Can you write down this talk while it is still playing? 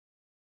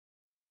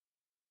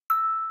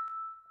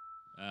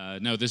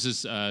No, this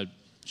is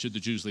Should the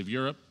Jews Leave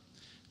Europe,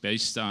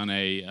 based on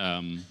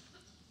an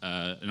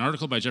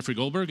article by Jeffrey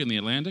Goldberg in The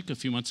Atlantic a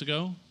few months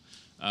ago.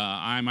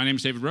 My name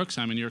is David Brooks.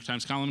 I'm a New York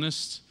Times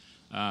columnist.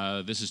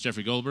 This is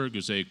Jeffrey Goldberg,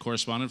 who's a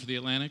correspondent for The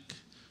Atlantic,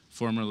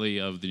 formerly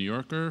of The New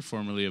Yorker,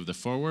 formerly of The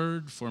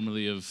Forward,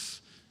 formerly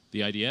of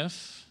the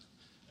IDF,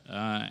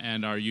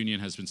 and our union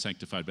has been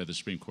sanctified by the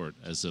Supreme Court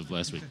as of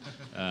last week.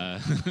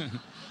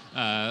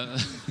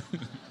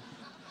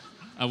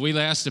 We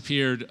last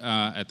appeared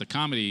at the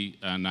comedy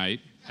night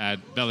at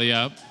Belly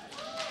Up.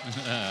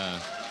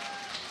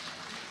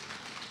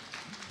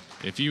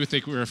 If you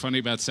think we were funny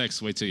about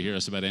sex, wait till you hear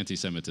us about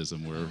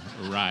anti-Semitism. We're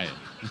a riot.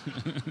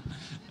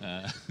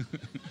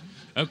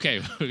 Okay,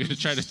 we're going to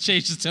try to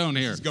change the tone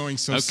here. It's going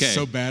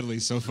so badly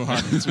so far.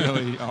 It's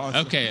really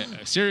awesome. Okay,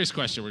 a serious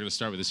question. We're going to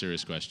start with a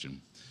serious question.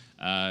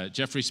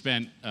 Jeffrey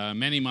spent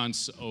many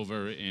months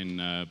over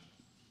in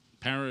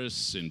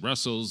Paris, in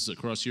Brussels,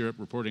 across Europe,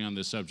 reporting on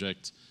this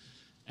subject.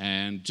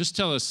 And just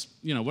tell us,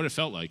 what it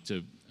felt like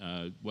to,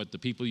 what the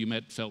people you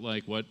met felt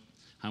like,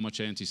 how much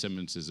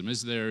anti-Semitism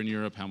is there in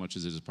Europe, how much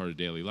is it as part of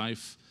daily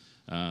life?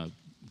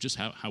 Just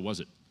how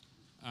was it?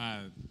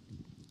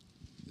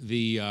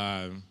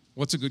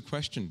 What's a good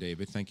question,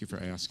 David? Thank you for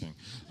asking.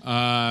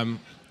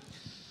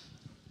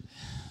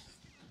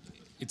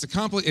 It's a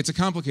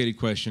complicated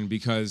question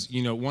because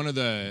one of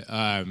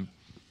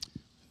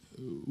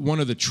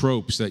the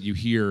tropes that you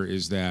hear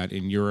is that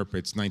in Europe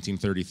it's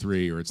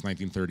 1933 or it's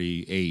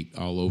 1938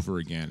 all over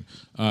again.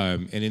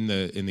 And in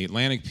the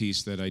Atlantic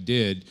piece that I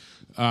did,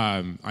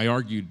 I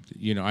argued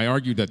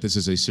that this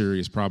is a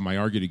serious problem. I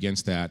argued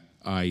against that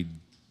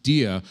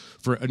idea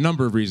for a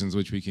number of reasons,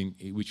 which we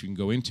can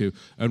go into.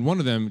 And one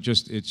of them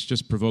it's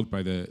just provoked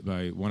by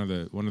one of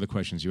the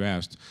questions you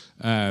asked.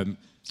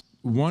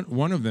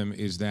 One of them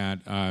is that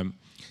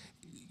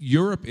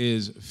Europe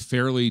is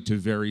fairly to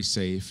very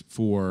safe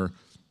for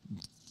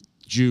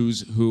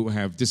Jews who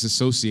have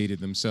disassociated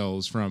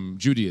themselves from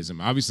Judaism.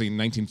 Obviously, in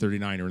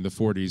 1939 or in the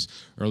 40s,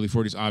 early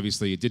 40s,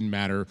 obviously, it didn't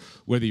matter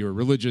whether you were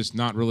religious,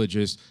 not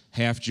religious,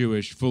 half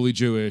Jewish, fully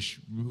Jewish.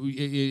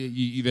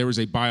 There was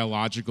a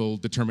biological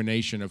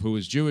determination of who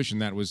was Jewish,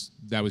 and that was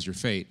your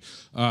fate.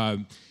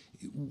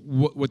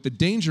 What the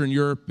danger in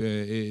Europe?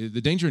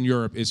 The danger in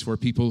Europe is for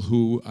people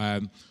who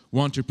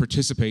want to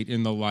participate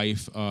in the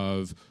life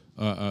of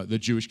the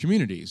Jewish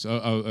communities,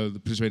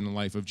 participating in the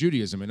life of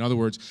Judaism. In other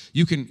words,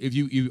 you can, if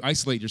you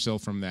isolate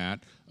yourself from that,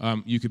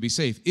 you could be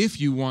safe.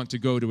 If you want to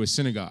go to a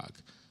synagogue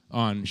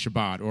on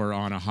Shabbat or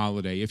on a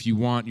holiday, if you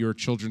want your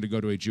children to go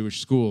to a Jewish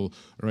school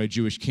or a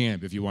Jewish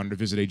camp, if you wanted to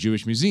visit a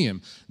Jewish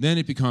museum, then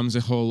it becomes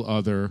a whole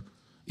other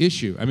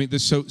issue. I mean, the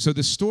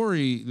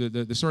story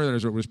that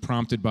I wrote was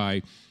prompted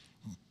by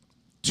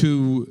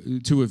two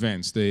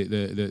events.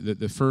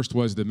 The first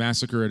was the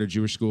massacre at a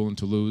Jewish school in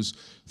Toulouse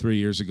 3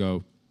 years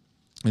ago.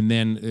 And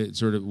then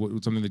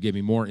something that gave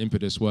me more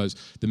impetus was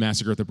the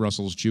massacre at the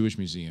Brussels Jewish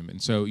Museum.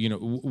 And so,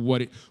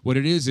 what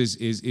it is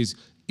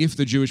if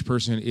the Jewish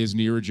person is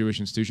near a Jewish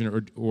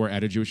institution or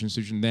at a Jewish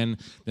institution, then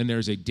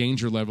there's a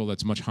danger level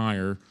that's much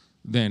higher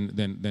than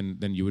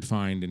you would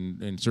find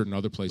in certain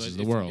other places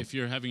in the world. If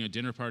you're having a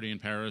dinner party in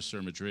Paris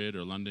or Madrid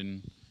or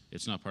London,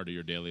 it's not part of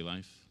your daily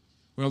life?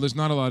 Well, there's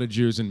not a lot of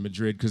Jews in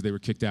Madrid because they were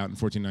kicked out in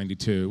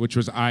 1492, which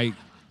was,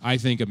 I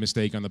think, a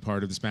mistake on the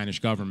part of the Spanish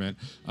government.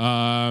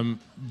 I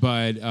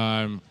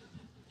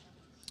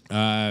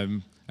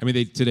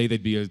mean, today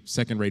they'd be a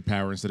second-rate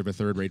power instead of a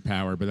third-rate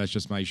power, but that's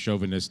just my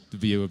chauvinist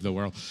view of the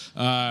world.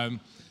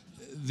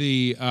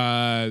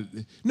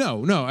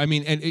 No. I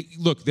mean,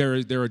 look,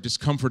 there are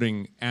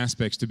discomforting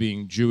aspects to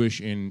being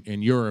Jewish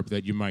in Europe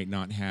that you might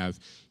not have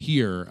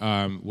here,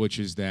 which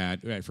is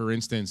that, for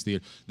instance,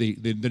 the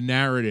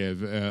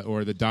narrative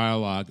or the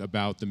dialogue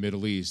about the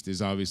Middle East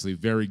is obviously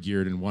very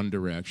geared in one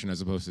direction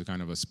as opposed to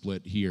kind of a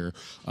split here.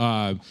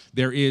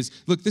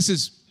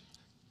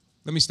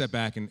 Let me step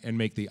back and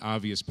make the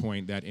obvious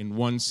point that in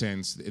one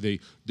sense,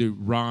 the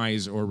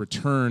rise or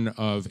return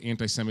of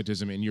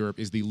anti-Semitism in Europe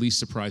is the least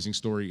surprising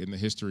story in the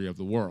history of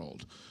the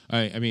world.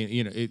 I mean,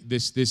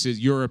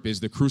 Europe is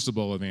the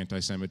crucible of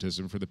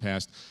anti-Semitism for the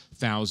past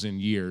 1,000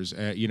 years.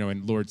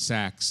 And Lord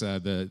Sachs,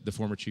 the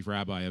former chief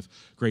rabbi of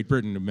Great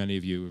Britain, who many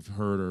of you have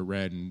heard or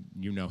read, and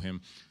you know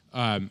him,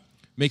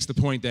 makes the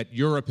point that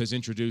Europe has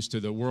introduced to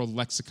the world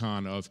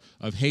lexicon of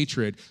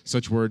hatred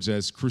such words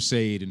as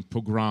crusade and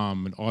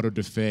pogrom and auto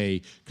da fe,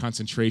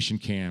 concentration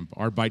camp,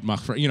 Arbeit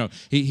macht frei.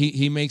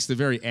 He makes the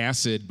very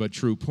acid but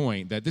true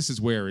point that this is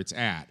where it's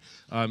at.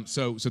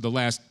 So the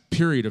last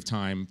period of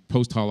time,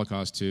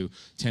 post-Holocaust to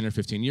 10 or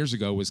 15 years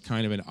ago, was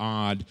kind of an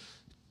odd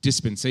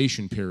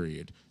dispensation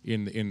period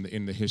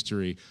in the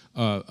history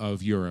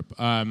of Europe.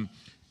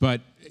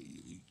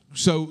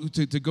 So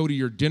to go to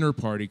your dinner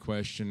party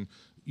question,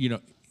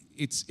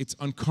 it's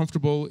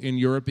uncomfortable in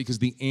Europe because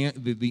the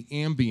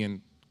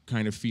ambient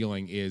kind of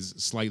feeling is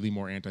slightly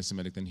more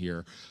anti-Semitic than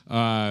here.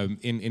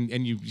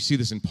 And you see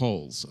this in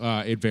polls.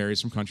 It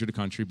varies from country to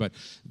country, but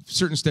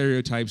certain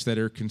stereotypes that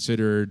are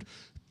considered,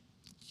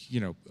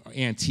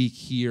 antique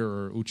here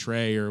or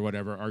outre or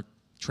whatever are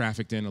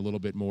trafficked in a little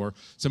bit more.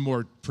 Some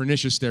more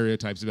pernicious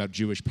stereotypes about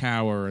Jewish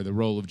power or the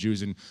role of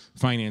Jews in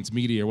finance,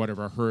 media, or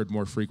whatever are heard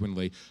more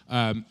frequently.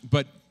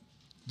 But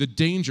the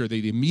danger,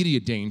 the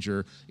immediate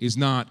danger, is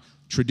not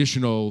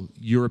traditional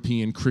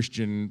European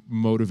Christian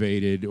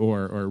motivated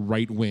or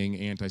right-wing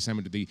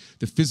anti-Semitism.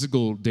 The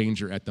physical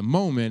danger at the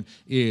moment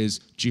is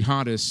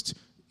jihadist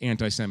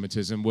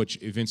anti-Semitism,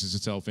 which evinces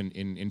itself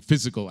in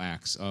physical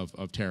acts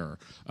of terror.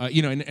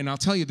 And I'll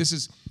tell you, this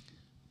is.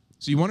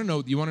 So you want to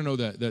know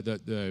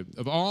the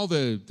of all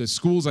the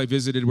schools I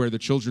visited where the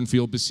children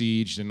feel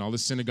besieged, and all the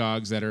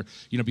synagogues that are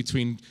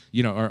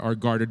are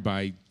guarded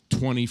by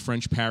 20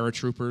 French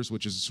paratroopers,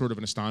 which is sort of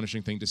an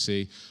astonishing thing to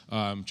see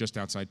just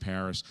outside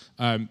Paris.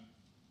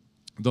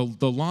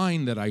 The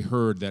line that I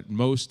heard that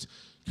most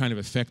kind of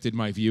affected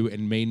my view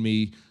and made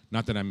me,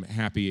 not that I'm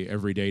happy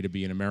every day to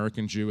be an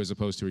American Jew as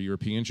opposed to a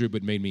European Jew,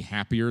 but made me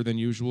happier than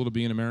usual to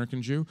be an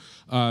American Jew,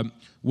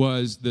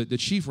 was the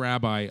chief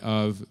rabbi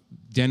of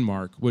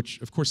Denmark,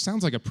 which of course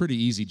sounds like a pretty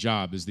easy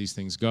job as these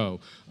things go.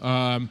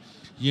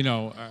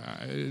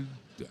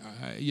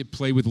 You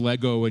play with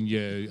Lego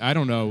and I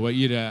don't know what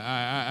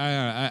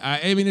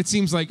I mean, it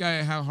seems like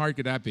how hard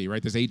could that be,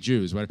 right? There's 8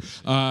 Jews, right?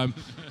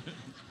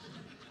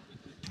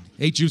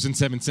 8 Jews and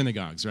 7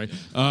 synagogues, right?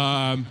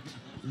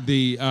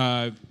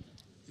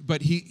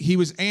 But he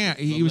was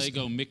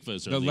Lego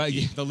mikvahs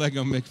the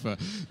Lego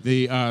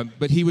mikvah.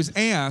 But he was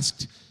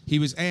asked.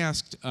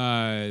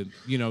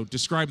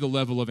 Describe the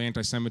level of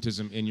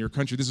anti-Semitism in your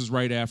country. This is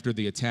right after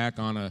the attack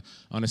on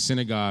a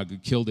synagogue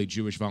that killed a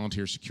Jewish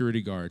volunteer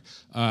security guard.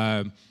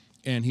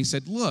 And he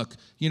said, "Look,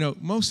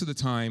 most of the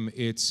time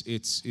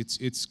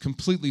it's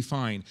completely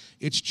fine.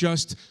 It's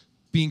just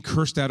being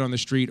cursed out on the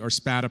street or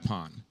spat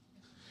upon."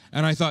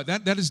 And I thought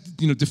that is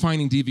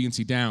defining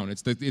deviancy down.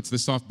 It's the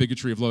soft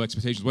bigotry of low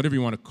expectations, whatever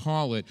you want to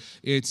call it.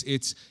 It's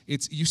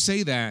you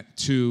say that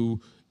to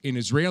an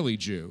Israeli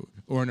Jew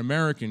or an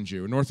American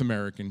Jew, a North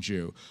American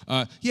Jew.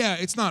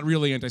 It's not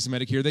really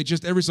anti-Semitic here. They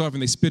just every so often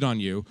they spit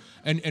on you,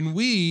 and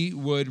we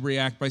would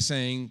react by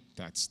saying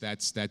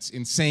that's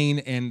insane,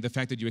 and the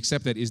fact that you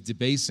accept that is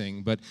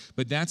debasing. But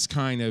that's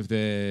kind of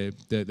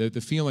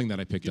the feeling that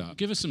I picked up.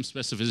 Give us some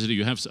specificity.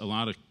 You have a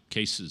lot of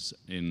cases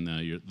in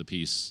the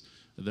piece.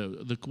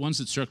 The ones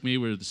that struck me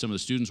were some of the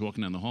students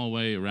walking down the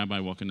hallway, a rabbi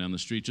walking down the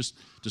street. Just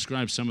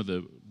describe some of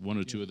the one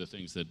or two of the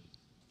things that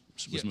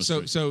was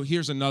most so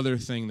here's another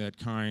thing that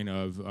kind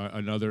of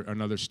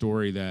another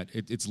story that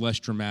it's less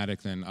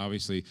dramatic than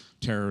obviously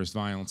terrorist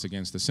violence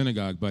against the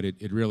synagogue, but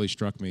it really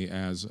struck me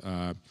as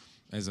a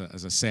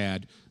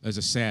sad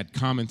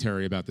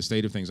commentary about the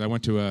state of things. I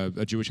went to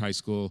a Jewish high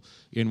school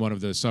in one of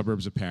the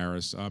suburbs of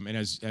Paris, and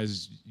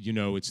as you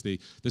know, it's the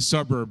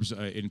suburbs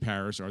in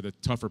Paris are the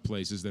tougher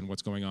places than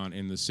what's going on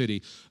in the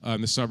city.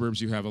 In the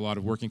suburbs, you have a lot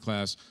of working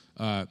class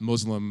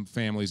Muslim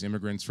families,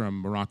 immigrants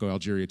from Morocco,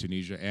 Algeria,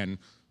 Tunisia, and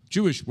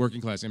Jewish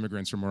working class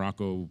immigrants from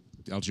Morocco,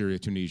 Algeria,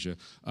 Tunisia,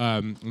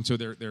 and so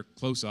they're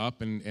close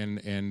up, and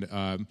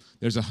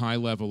there's a high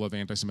level of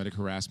anti-Semitic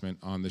harassment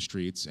on the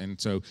streets,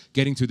 and so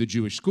getting to the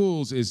Jewish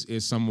schools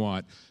is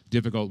somewhat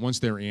difficult. Once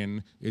they're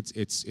in,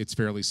 it's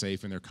fairly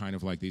safe, and they're kind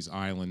of like these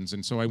islands.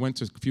 And so I went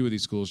to a few of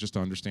these schools just to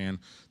understand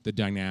the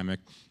dynamic.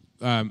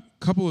 A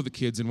couple of the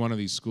kids in one of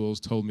these schools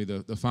told me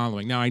the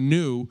following. Now I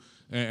knew,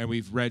 and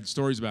we've read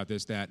stories about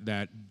this,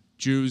 that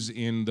Jews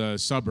in the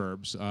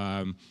suburbs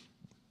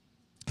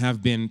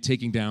have been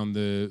taking down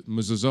the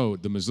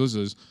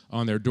mezuzahs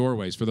on their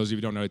doorways. For those of you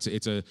who don't know,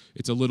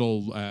 it's a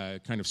little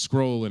kind of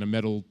scroll in a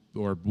metal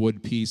or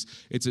wood piece.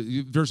 It's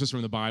verses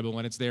from the Bible,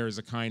 and it's there as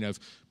a kind of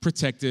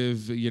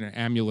protective,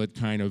 amulet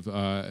kind of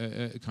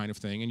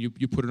thing. And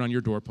you put it on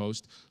your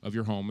doorpost of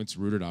your home. It's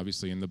rooted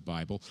obviously in the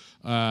Bible.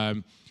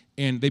 And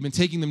they've been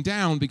taking them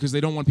down because they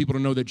don't want people to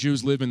know that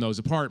Jews live in those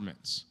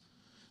apartments,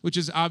 which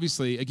is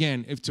obviously,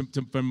 again,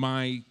 from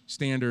my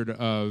standard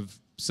of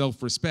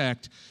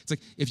self-respect, it's like,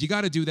 if you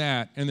got to do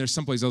that and there's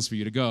someplace else for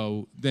you to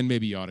go, then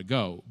maybe you ought to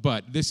go.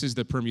 But this is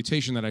the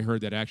permutation that I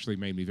heard that actually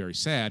made me very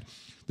sad.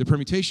 The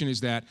permutation is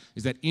that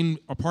in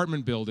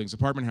apartment buildings,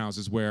 apartment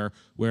houses where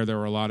there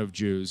are a lot of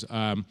Jews,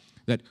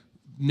 that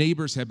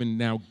neighbors have been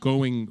now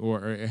going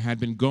or had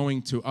been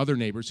going to other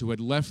neighbors who had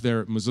left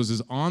their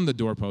mezuzahs on the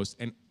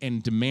doorpost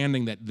and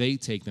demanding that they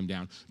take them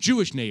down.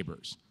 Jewish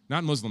neighbors.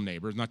 Not Muslim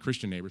neighbors, not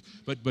Christian neighbors,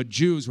 but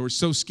Jews who are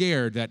so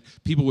scared that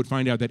people would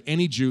find out that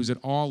any Jews at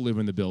all live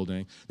in the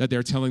building, that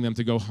they're telling them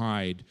to go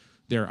hide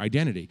their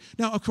identity.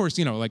 Now, of course,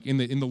 like in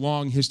the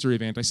long history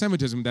of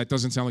anti-Semitism, that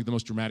doesn't sound like the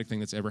most dramatic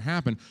thing that's ever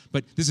happened,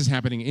 but this is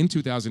happening in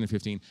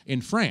 2015 in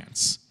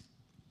France.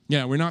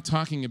 Yeah, we're not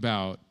talking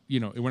about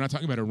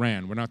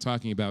Iran. We're not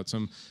talking about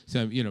some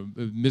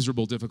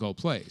miserable, difficult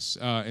place.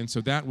 And so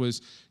that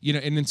was,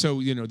 and then so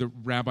the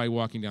rabbi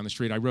walking down the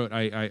street.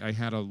 I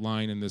had a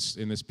line in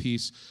this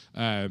piece.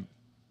 I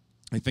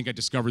think I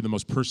discovered the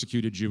most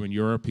persecuted Jew in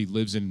Europe. He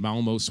lives in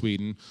Malmo,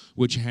 Sweden,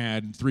 which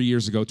had 3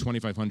 years ago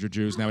 2,500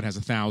 Jews. Now it has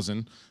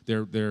 1,000.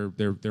 They're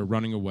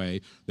running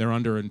away. They're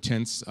under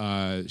intense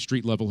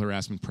street level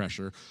harassment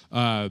pressure.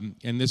 And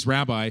this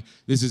rabbi,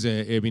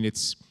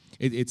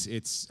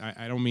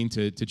 I don't mean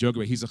to joke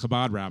about it. He's a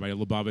Chabad rabbi, a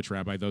Lubavitch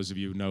rabbi. Those of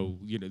you know,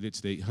 it's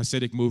the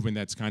Hasidic movement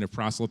that's kind of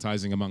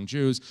proselytizing among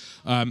Jews.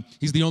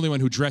 He's the only one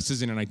who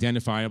dresses in an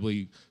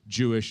identifiably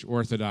Jewish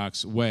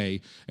Orthodox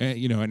way. And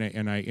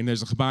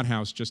there's a Chabad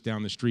house just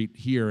down the street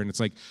here, and it's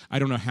like, I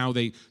don't know how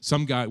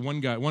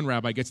one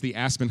rabbi gets the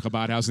Aspen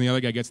Chabad house, and the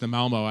other guy gets the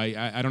Malmo.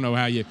 I don't know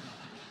how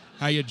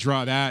you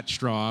draw that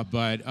straw,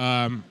 but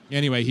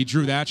anyway, he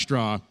drew that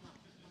straw.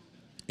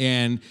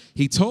 And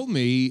he told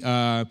me,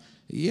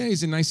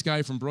 he's a nice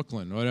guy from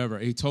Brooklyn, whatever.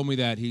 He told me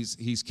that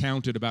he's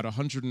counted about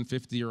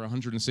 150 or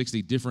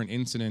 160 different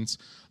incidents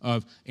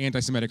of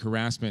anti-Semitic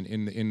harassment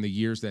in the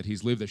years that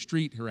he's lived. The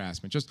street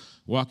harassment, just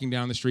walking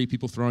down the street,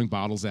 people throwing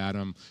bottles at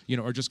him,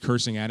 or just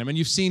cursing at him. And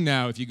you've seen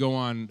now, if you go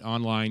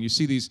online, you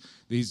see these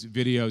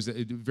videos,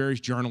 various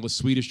journalists,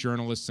 Swedish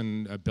journalists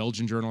and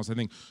Belgian journalists, I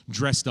think,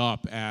 dressed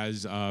up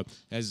as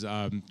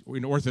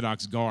in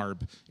Orthodox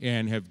garb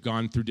and have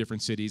gone through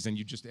different cities, and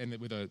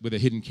with a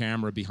hidden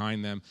camera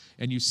behind them,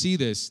 and you see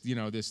this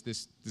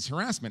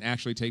harassment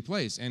actually take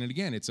place. And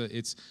again, it's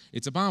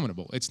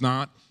abominable. It's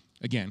not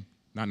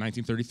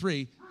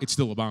 1933. It's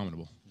still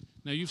abominable.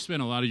 Now, you've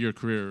spent a lot of your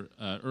career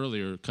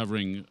earlier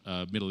covering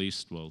Middle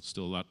East, well,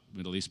 still a lot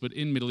Middle East, but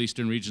in Middle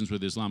Eastern regions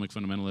with Islamic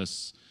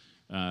fundamentalists,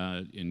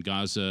 in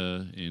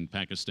Gaza, in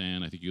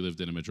Pakistan. I think you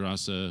lived in a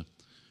madrasa,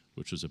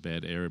 which was a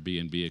bad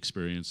Airbnb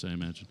experience, I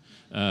imagine.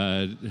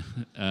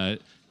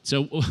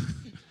 So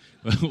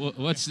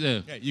what's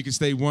the... Yeah, you can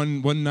stay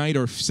one night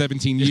or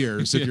 17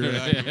 years if you're...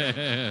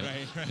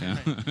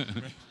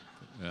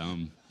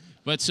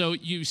 But so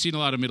you've seen a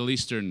lot of Middle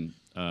Eastern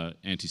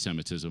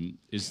anti-Semitism.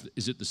 Is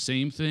it the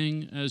same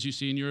thing as you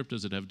see in Europe?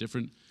 Does it have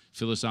different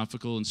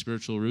philosophical and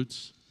spiritual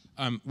roots?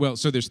 Well,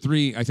 so there's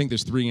three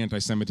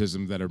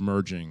anti-Semitism that are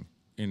merging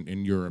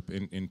in Europe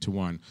into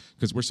one,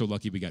 because we're so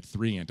lucky we got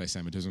three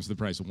anti-Semitisms for the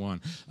price of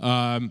one.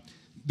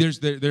 There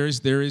is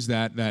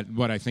that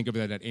what I think of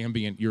that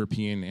ambient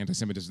European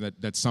anti-Semitism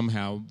that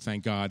somehow,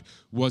 thank God,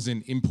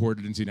 wasn't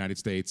imported into the United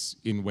States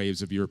in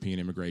waves of European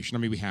immigration. I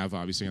mean, we have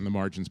obviously on the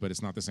margins, but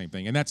it's not the same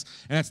thing. And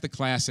that's the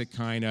classic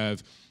kind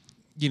of,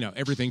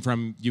 everything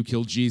from you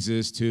killed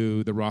Jesus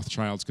to the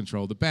Rothschilds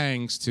control the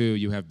banks to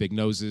you have big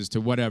noses to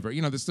whatever.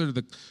 That's sort of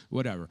the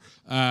whatever.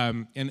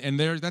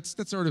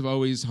 That's sort of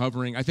always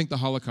hovering. I think the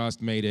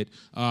Holocaust made it.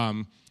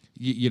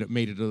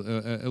 Made it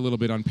a little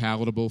bit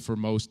unpalatable for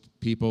most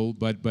people,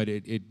 but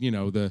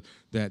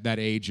that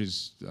age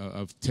is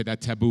that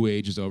taboo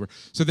age is over.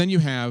 So then you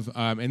have,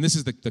 and this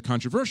is the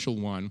controversial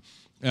one.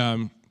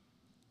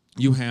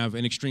 You have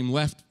an extreme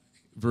left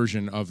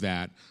version of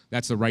that.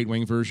 That's the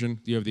right-wing version.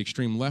 You have the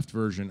extreme left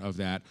version of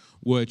that,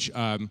 which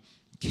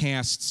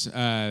casts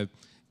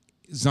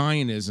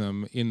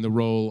Zionism in the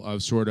role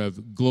of sort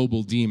of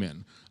global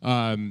demon.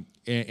 And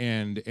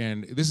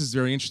this is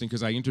very interesting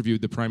because I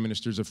interviewed the prime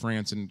ministers of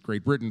France and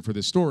Great Britain for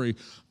this story,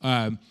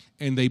 and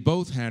they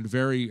both had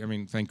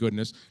thank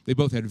goodness, they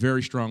both had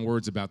very strong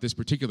words about this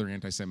particular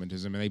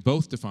anti-Semitism, and they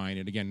both define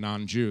it, again,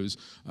 non-Jews,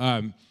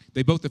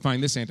 they both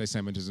define this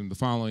anti-Semitism the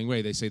following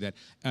way. They say that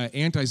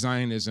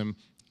anti-Zionism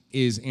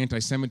is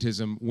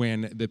anti-Semitism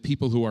when the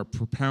people who are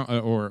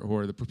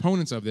or the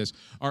proponents of this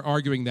are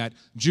arguing that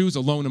Jews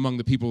alone among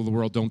the people of the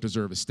world don't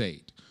deserve a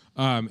state.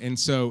 And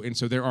so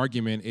their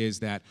argument is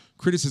that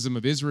criticism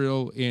of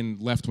Israel in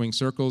left-wing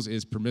circles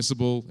is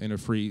permissible in a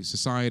free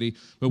society,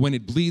 but when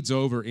it bleeds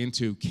over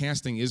into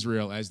casting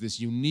Israel as this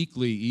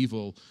uniquely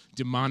evil,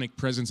 demonic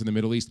presence in the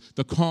Middle East,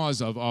 the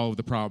cause of all of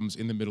the problems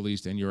in the Middle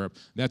East and Europe,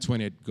 that's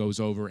when it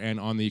goes over. And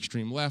on the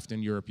extreme left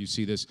in Europe, you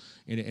see this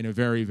in a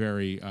very,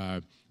 very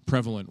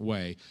prevalent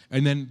way.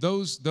 And then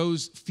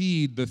those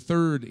feed the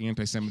third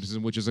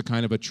anti-Semitism, which is a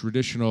kind of a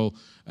traditional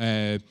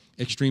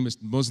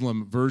extremist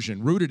Muslim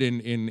version, rooted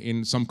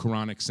in some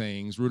Quranic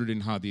sayings, rooted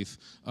in hadith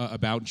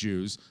about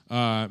Jews.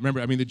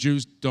 Remember, the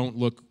Jews don't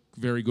look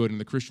very good in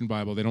the Christian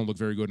Bible. They don't look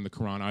very good in the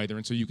Quran either.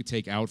 And so you could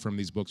take out from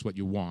these books what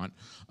you want.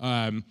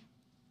 And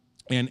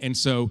then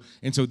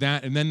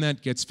that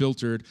gets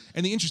filtered.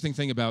 And the interesting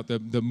thing about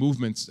the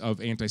movements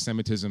of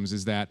anti-Semitisms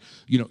is that,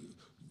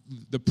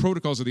 the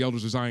Protocols of the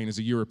Elders of Zion is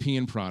a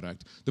European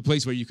product. The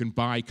place where you can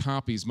buy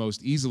copies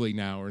most easily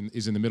now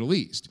is in the Middle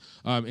East.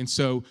 And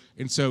so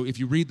if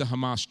you read the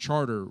Hamas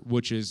Charter,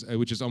 which is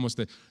almost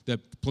the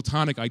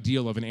Platonic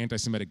ideal of an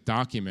anti-Semitic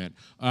document,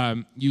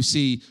 you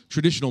see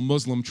traditional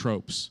Muslim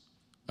tropes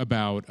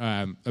about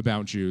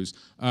Jews.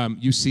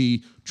 You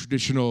see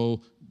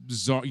traditional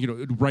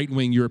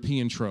right-wing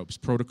European tropes,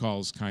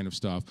 protocols kind of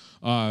stuff.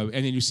 And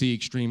then you see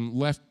extreme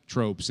left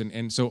tropes.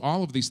 And so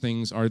all of these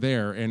things are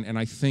there. And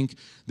I think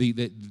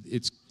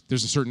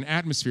there's a certain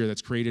atmosphere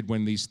that's created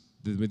when these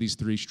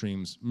three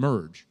streams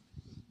merge.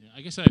 Yeah,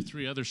 I guess I have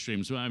three other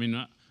streams.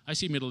 Well, I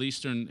see Middle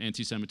Eastern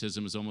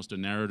anti-Semitism as almost a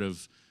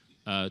narrative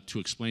to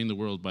explain the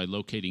world by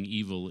locating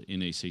evil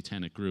in a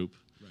satanic group.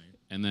 Right.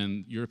 And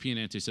then European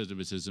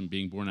anti-Semitism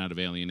being born out of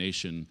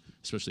alienation,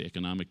 especially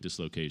economic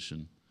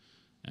dislocation.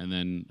 And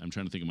then I'm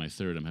trying to think of my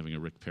third. I'm having a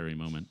Rick Perry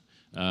moment.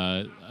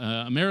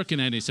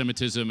 American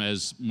anti-Semitism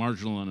as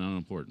marginal and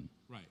unimportant.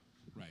 Right.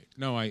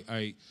 No,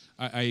 I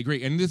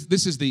agree. And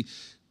this is to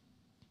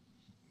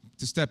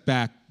step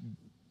back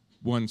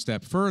one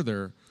step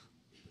further,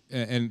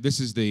 and this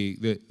is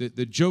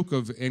the joke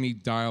of any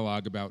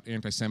dialogue about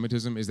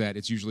anti-Semitism is that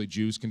it's usually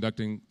Jews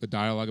conducting the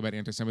dialogue about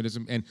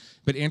anti-Semitism,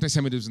 but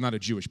anti-Semitism is not a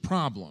Jewish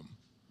problem.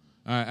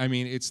 I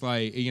mean, it's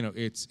like, you know,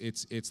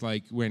 it's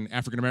like when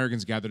African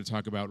Americans gather to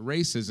talk about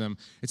racism,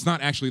 it's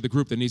not actually the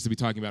group that needs to be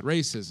talking about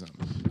racism,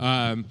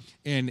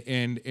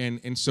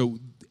 and so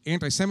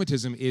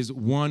anti-Semitism is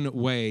one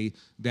way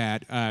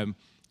that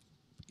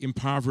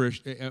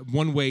impoverished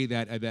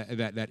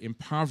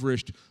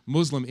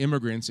Muslim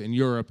immigrants in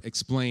Europe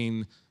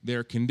explain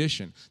their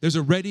condition. There's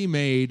a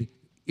ready-made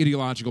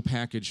ideological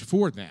package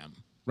for them.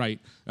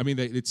 Right. I mean,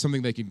 it's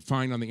something they can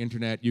find on the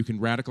internet. You can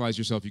radicalize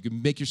yourself. You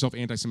can make yourself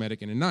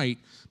anti-Semitic in a night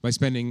by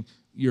spending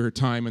your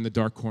time in the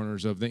dark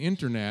corners of the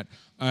internet.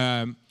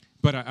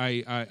 But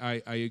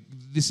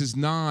this is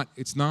not.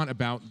 It's not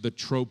about the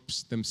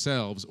tropes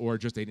themselves or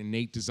just an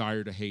innate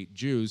desire to hate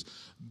Jews.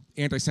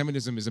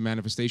 Anti-Semitism is a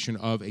manifestation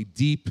of a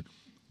deep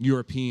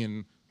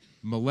European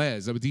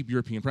malaise, of a deep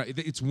European pride.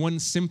 It's one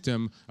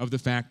symptom of the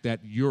fact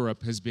that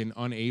Europe has been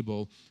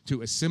unable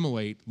to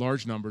assimilate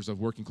large numbers of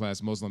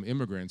working-class Muslim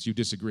immigrants. You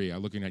disagree.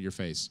 I'm looking at your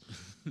face.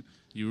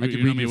 You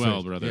know me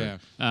well, brother.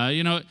 Yeah.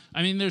 You know,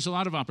 I mean, there's a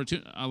lot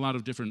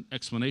of different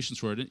explanations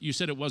for it. You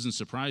said it wasn't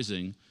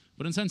surprising,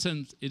 but in some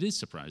sense, it is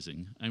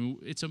surprising. I mean,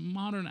 it's a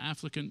modern,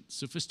 affluent,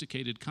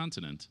 sophisticated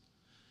continent,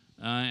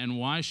 and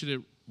why should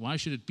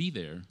it be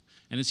there?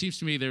 And it seems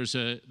to me there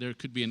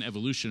could be an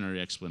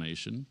evolutionary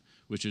explanation,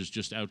 which is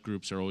just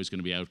outgroups are always going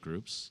to be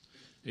outgroups.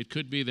 It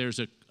could be there's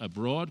a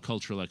broad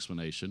cultural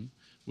explanation,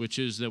 which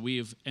is that we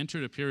have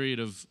entered a period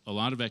of a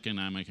lot of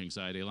economic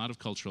anxiety, a lot of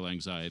cultural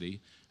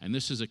anxiety, and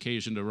this has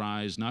occasioned a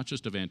rise not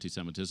just of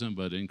anti-Semitism,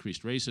 but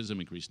increased racism,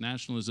 increased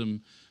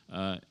nationalism,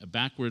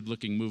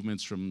 backward-looking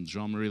movements from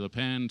Jean-Marie Le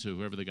Pen to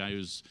whoever the guy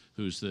who's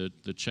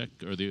the Czech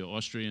or the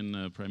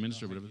Austrian prime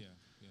minister, whatever.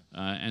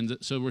 And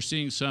so we're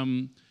seeing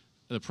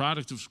the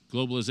product of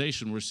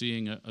globalization, we're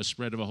seeing a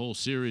spread of a whole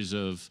series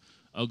of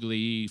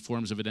ugly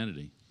forms of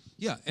identity.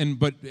 Yeah, I'm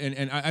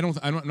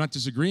not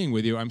disagreeing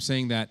with you. I'm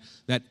saying that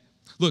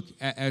look,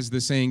 as the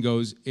saying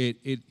goes,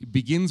 it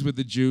begins with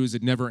the Jews,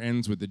 it never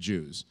ends with the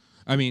Jews.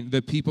 I mean,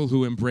 the people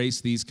who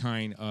embrace these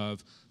kind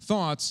of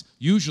thoughts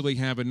usually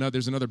have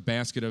there's another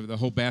basket of the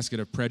whole basket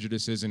of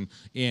prejudices and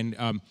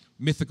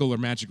mythical or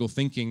magical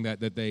thinking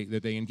that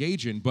they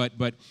engage in.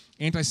 But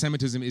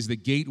anti-Semitism is the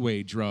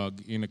gateway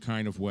drug in a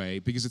kind of way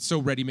because it's so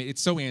ready-made,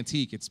 it's so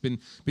antique, it's been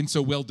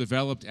so well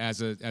developed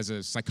as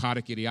a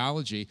psychotic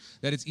ideology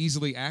that it's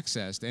easily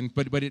accessed.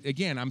 But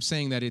again, I'm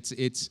saying that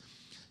it's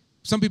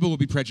some people will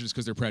be prejudiced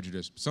because they're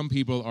prejudiced. Some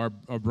people are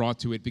brought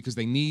to it because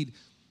they need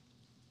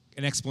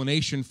an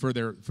explanation for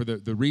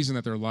the reason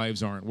that their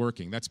lives aren't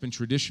working. That's been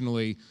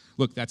traditionally,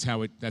 look, that's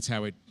how it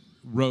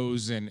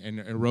rose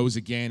and rose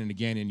again and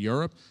again in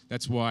Europe.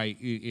 That's why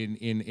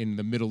in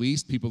the Middle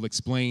East people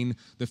explain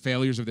the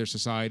failures of their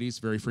societies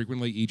very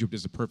frequently. Egypt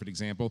is a perfect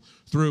example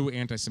through an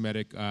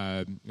anti-Semitic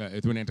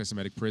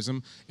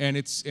prism, and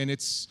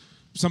it's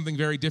something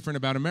very different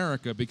about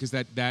America because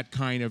that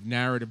kind of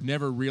narrative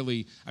never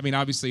really, I mean,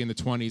 obviously in the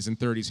 20s and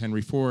 30s,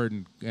 Henry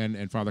Ford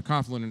and Father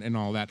Coughlin and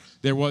all that,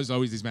 there was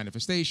always these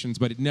manifestations,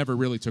 but it never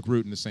really took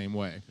root in the same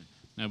way.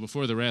 Now,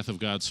 before the wrath of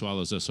God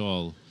swallows us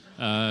all,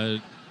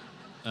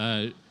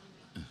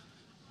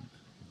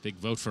 big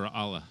vote for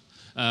Allah.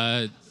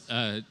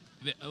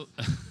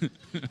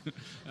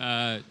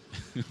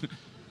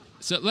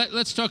 So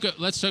let's talk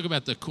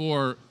about the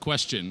core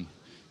question.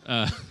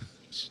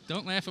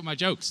 Don't laugh at my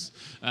jokes.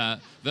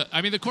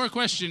 The core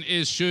question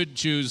is: should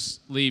Jews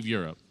leave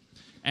Europe?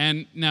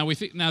 And now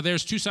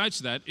there's two sides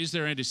to that. Is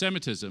there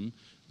anti-Semitism?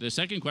 The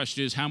second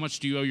question is: how much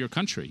do you owe your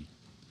country?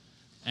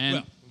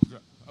 And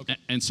okay.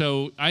 And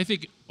so I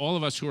think all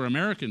of us who are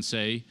Americans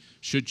say: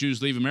 should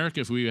Jews leave America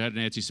if we had an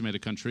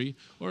anti-Semitic country?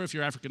 Or if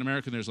you're African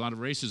American, there's a lot of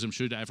racism.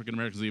 Should African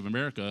Americans leave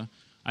America?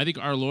 I think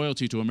our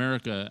loyalty to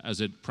America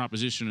as a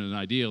proposition and an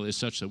ideal is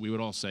such that we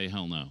would all say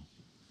hell no.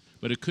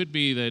 But it could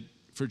be that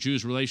for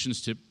Jews'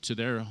 relations to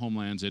their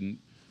homelands in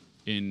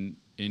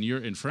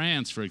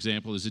France, for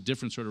example, is a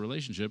different sort of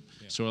relationship.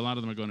 Yeah. So a lot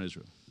of them are going to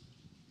Israel.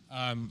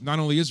 Not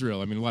only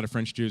Israel. I mean, a lot of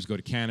French Jews go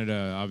to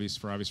Canada,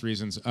 for obvious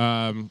reasons.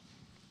 Do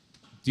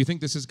you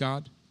think this is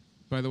God,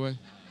 by the way?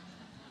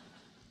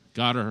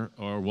 God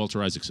or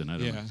Walter Isaacson, I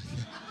don't know.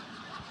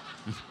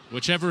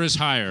 Whichever is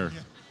higher.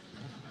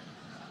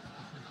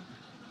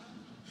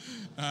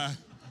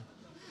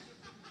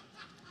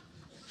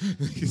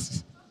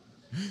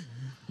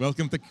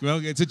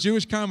 It's a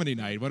Jewish comedy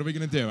night. What are we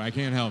going to do? I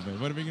can't help it.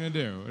 What are we going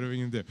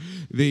to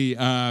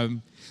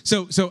do?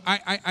 So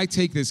I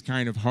take this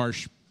kind of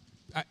harsh.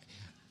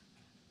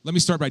 Let me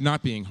start by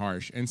not being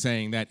harsh and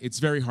saying that it's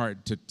very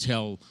hard to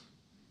tell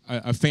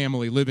a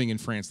family living in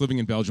France, living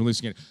in Belgium,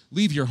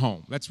 leave your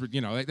home. That's,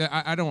 you know,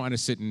 I don't want to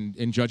sit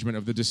in judgment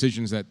of the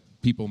decisions that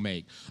people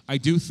make. I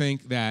do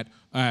think that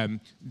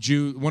one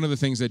of the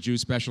things that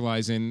Jews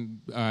specialize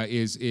in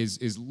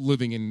is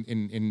living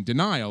in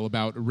denial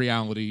about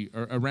reality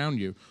around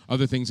you.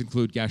 Other things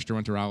include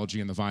gastroenterology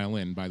and the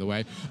violin, by the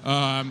way,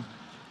 and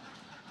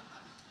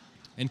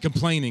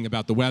complaining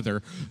about the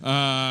weather.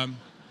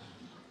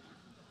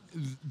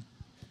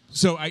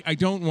 So I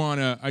don't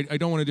want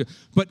to do.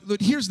 But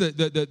here's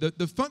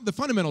the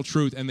fundamental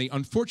truth and the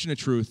unfortunate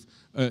truth.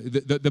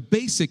 The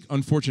basic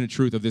unfortunate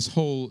truth of this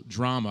whole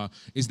drama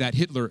is that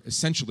Hitler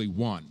essentially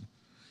won.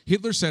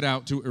 Hitler set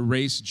out to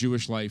erase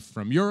Jewish life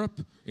from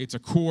Europe. It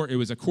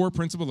was a core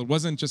principle. It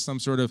wasn't just some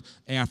sort of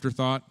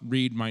afterthought.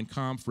 Read Mein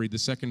Kampf, read the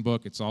second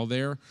book. It's all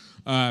there.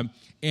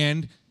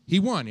 And he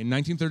won. In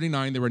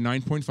 1939, there were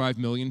 9.5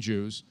 million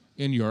Jews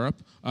in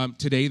Europe.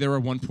 Today, there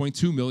are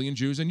 1.2 million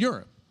Jews in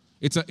Europe.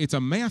 It's a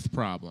math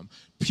problem.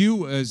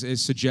 Pew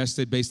has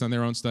suggested, based on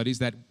their own studies,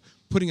 that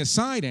putting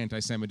aside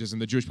anti-Semitism,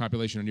 the Jewish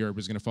population in Europe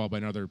is going to fall by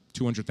another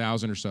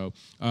 200,000 or so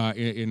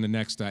in the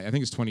next, I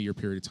think it's 20-year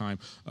period of time.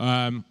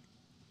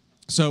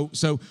 So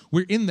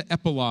we're in the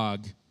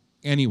epilogue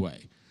anyway.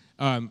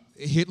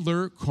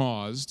 Hitler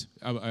caused,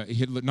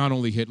 not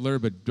only Hitler,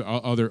 but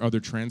other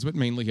trends, but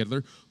mainly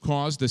Hitler,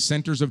 caused the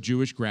centers of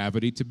Jewish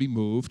gravity to be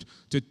moved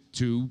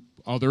to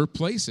other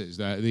places,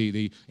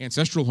 the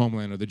ancestral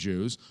homeland of the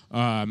Jews,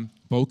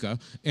 Boca,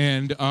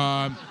 and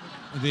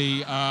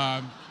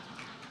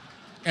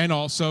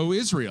also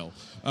Israel.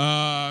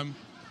 So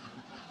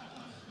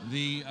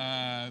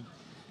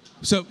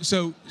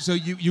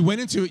you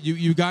went into it.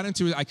 You got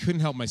into it. I couldn't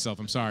help myself.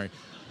 I'm sorry.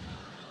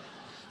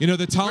 You know,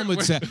 the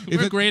Talmud said...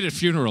 We're great at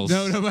funerals.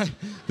 No, but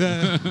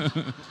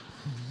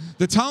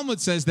the Talmud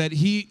says that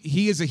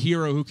he is a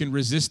hero who can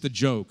resist the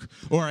joke.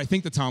 Or I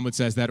think the Talmud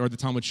says that, or the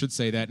Talmud should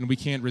say that, and we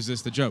can't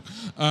resist the joke.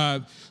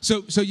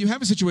 So you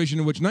have a situation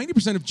in which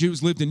 90% of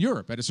Jews lived in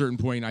Europe at a certain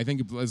point, I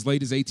think as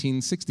late as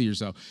 1860 or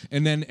so.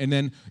 And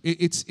then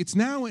it's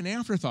now an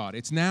afterthought.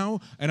 It's now,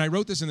 and I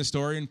wrote this in the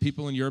story, and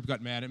people in Europe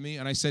got mad at me,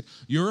 and I said,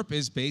 Europe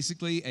is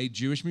basically a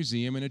Jewish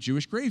museum and a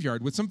Jewish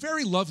graveyard with some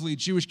very lovely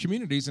Jewish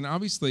communities, and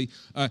obviously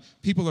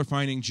people are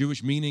finding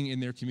Jewish meaning in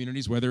their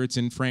communities, whether it's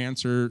in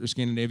France or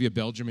Scandinavia,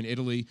 Belgium, and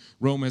Italy.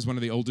 Rome has one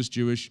of the oldest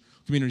Jewish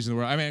communities in the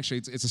world. I mean, actually,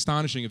 it's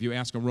astonishing if you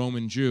ask a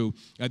Roman Jew,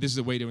 this is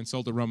a way to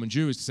insult a Roman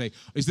Jew, is to say,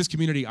 is this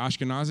community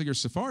Ashkenazic or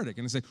Sephardic?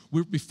 And they say,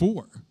 we're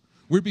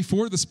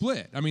before the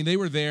split. I mean, they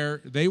were there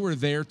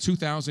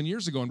 2,000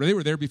 years ago, and they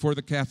were there before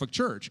the Catholic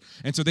Church.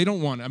 And so they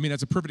don't want, I mean,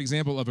 that's a perfect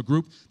example of a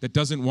group that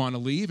doesn't want to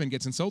leave and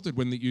gets insulted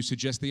when you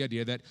suggest the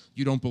idea that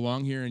you don't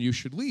belong here and you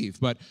should leave.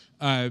 But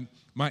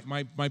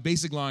my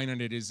basic line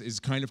on it is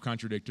kind of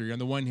contradictory. On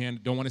the one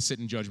hand, don't want to sit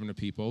in judgment of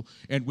people,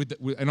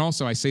 and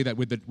also I say that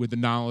with the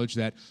knowledge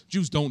that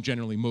Jews don't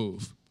generally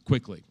move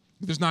quickly.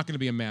 There's not going to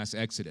be a mass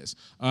exodus.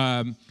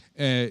 And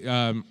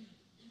I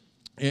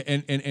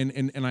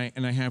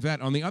have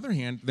that. On the other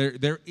hand,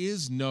 there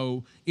is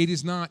no. It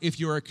is not. If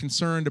you are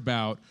concerned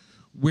about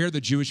where the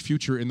Jewish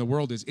future in the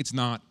world is, it's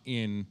not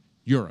in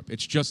Europe.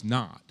 It's just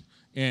not.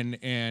 And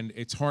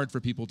it's hard for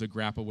people to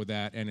grapple with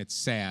that, and it's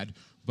sad,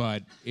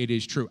 but it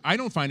is true. I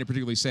don't find it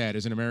particularly sad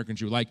as an American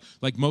Jew. Like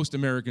most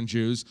American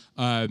Jews,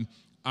 I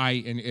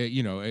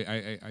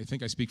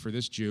think I speak for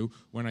this Jew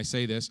when I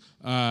say this.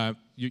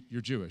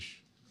 You're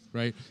Jewish,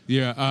 right?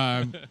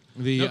 Yeah.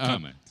 No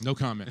comment. No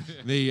comment.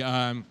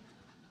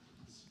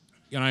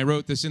 And I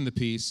wrote this in the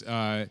piece.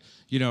 A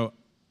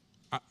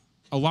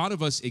lot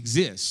of us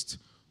exist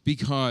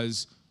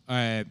because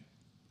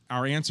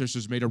our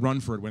ancestors made a run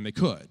for it when they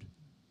could.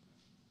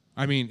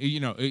 I mean,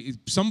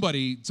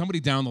 somebody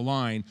down the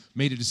line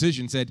made a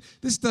decision, said,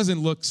 this doesn't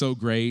look so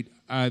great.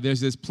 There's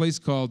this place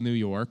called New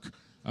York.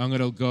 I'm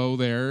going to go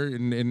there,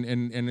 and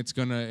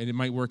it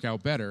might work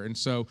out better. And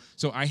so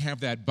I have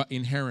that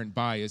inherent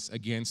bias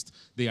against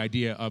the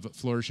idea of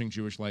flourishing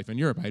Jewish life in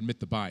Europe. I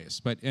admit the bias.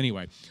 But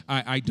anyway,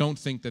 I don't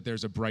think that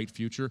there's a bright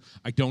future.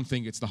 I don't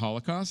think it's the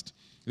Holocaust.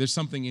 There's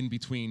something in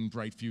between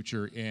bright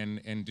future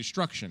and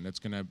destruction that's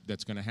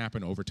gonna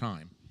happen over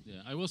time.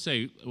 Yeah, I will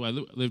say,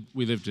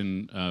 we lived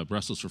in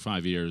Brussels for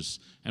 5 years,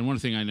 and one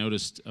thing I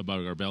noticed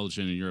about our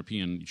Belgian and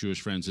European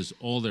Jewish friends is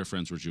all their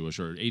friends were Jewish,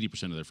 or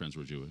 80% of their friends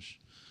were Jewish.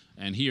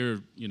 And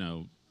here,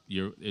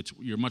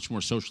 you're much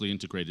more socially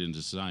integrated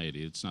into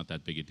society. It's not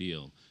that big a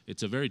deal.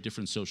 It's a very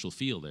different social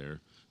feel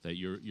there, that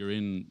you're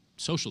in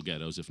social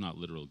ghettos, if not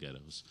literal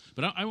ghettos.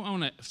 But I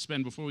want to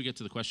spend, before we get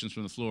to the questions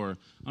from the floor,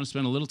 I want to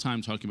spend a little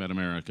time talking about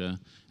America,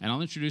 and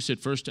I'll introduce it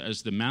first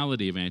as the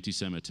malady of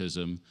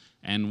anti-Semitism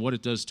and what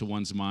it does to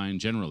one's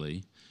mind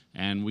generally.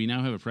 And we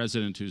now have a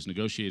president who's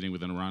negotiating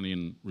with an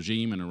Iranian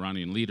regime and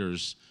Iranian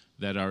leaders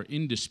that are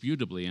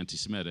indisputably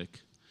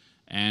anti-Semitic,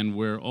 and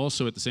we're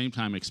also at the same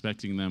time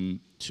expecting them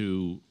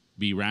to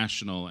be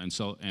rational and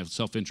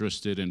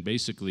self-interested and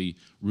basically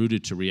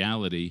rooted to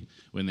reality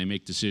when they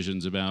make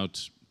decisions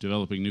about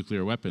developing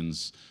nuclear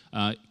weapons.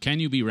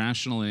 Can you be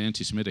rational and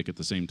anti-Semitic at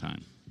the same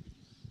time?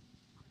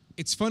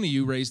 It's funny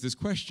you raise this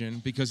question,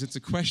 because it's a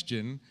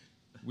question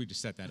we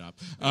just set that up.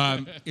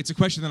 It's a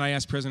question that I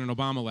asked President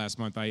Obama last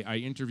month. I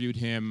interviewed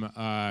him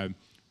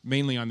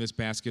mainly on this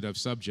basket of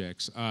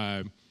subjects.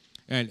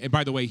 And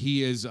by the way,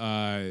 he is,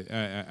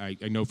 I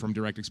know from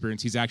direct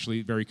experience, he's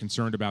actually very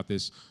concerned about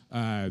this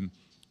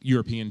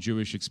European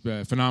Jewish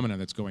phenomena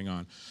that's going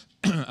on.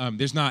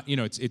 There's not,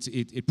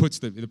 it puts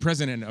the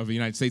president of the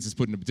United States is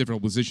put in a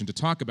difficult position to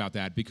talk about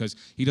that because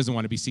he doesn't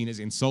want to be seen as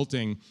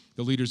insulting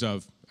the leaders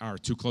of our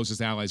two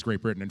closest allies,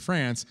 Great Britain and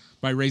France,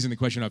 by raising the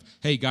question of,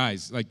 hey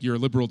guys, like you're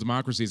liberal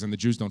democracies and the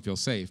Jews don't feel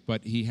safe.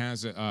 But he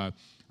has, I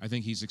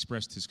think he's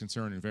expressed his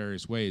concern in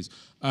various ways.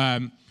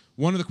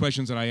 One of the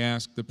questions that I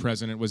asked the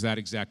president was that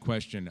exact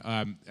question,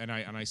 and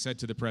I said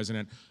to the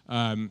president,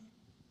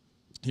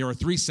 here are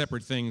three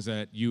separate things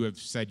that you have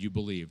said you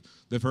believe.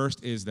 The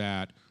first is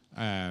that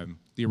the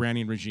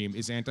Iranian regime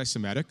is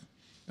anti-Semitic,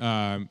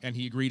 and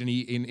he agreed. And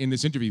in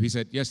this interview, he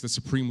said, yes, the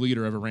supreme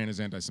leader of Iran is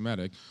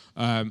anti-Semitic.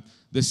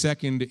 The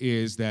second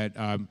is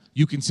that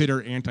you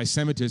consider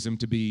anti-Semitism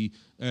to be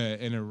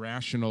an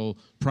irrational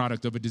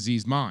product of a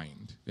diseased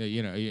mind,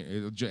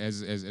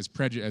 as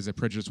a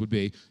prejudice would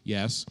be.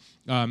 Yes.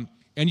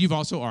 And you've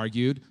also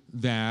argued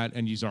that,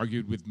 and you've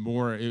argued with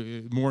more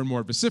and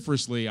more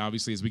vociferously,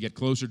 obviously, as we get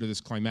closer to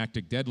this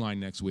climactic deadline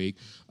next week,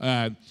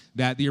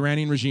 that the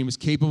Iranian regime is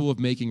capable of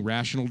making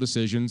rational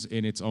decisions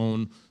in its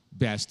own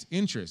best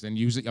interest and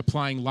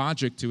applying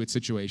logic to its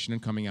situation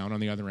and coming out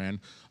on the other end.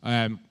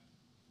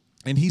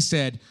 And he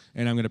said,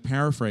 and I'm going to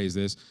paraphrase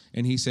this,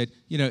 and he said,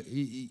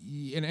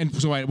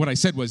 what I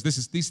said was,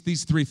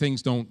 these three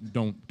things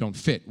don't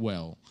fit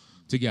well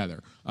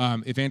together.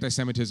 If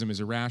anti-Semitism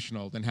is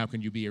irrational, then how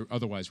can you be an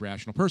otherwise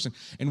rational person?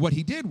 And what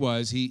he did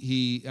was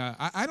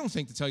I don't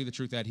think, to tell you the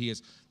truth, that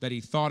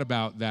he thought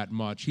about that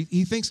much.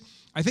 He thinks,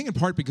 I think in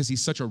part because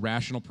he's such a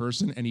rational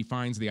person and he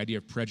finds the idea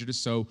of prejudice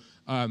so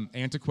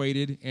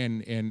antiquated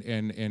and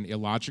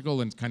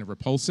illogical and kind of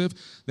repulsive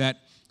that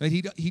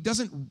he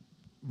doesn't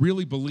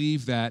really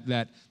believe that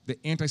the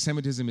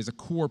anti-Semitism is a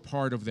core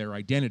part of their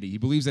identity. He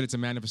believes that it's a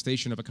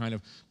manifestation of a kind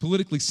of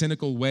politically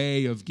cynical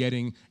way of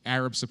getting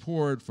Arab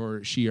support for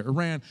Shia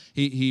Iran.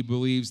 He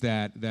believes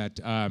that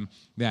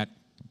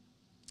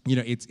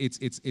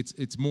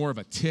it's more of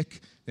a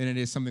tick than it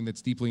is something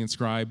that's deeply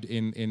inscribed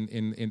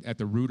in at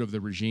the root of the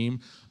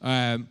regime.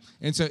 And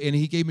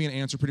he gave me an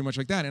answer pretty much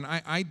like that. And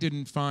I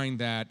didn't find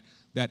that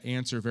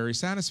answer very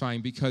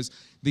satisfying because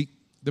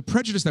the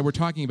prejudice that we're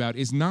talking about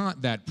is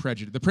not that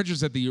prejudice. The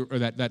prejudice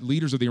that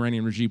leaders of the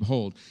Iranian regime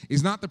hold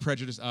is not the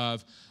prejudice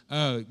of,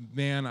 oh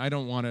man, I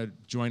don't want to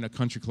join a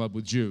country club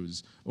with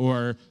Jews,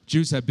 or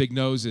Jews have big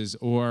noses,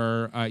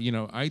 or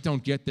I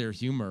don't get their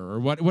humor,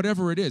 or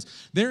whatever it is.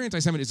 Their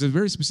anti-Semitic is a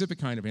very specific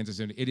kind of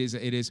anti-Semitic.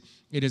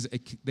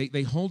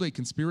 They hold a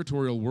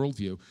conspiratorial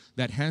worldview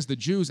that has the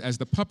Jews as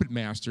the puppet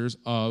masters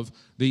of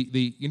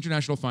the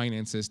international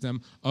finance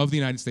system of the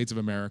United States of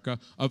America,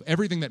 of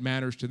everything that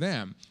matters to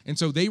them, and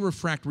so they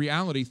refract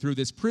reality through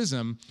this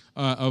prism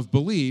of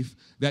belief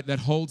that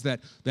holds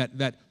that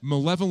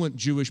malevolent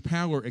Jewish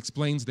power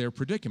explains their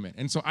predicament.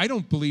 And so I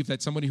don't believe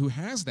that somebody who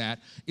has that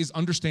is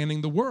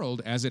understanding the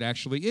world as it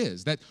actually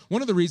is. That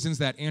one of the reasons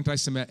that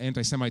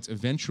anti-Semites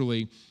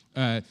eventually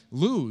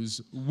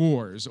lose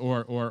wars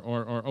or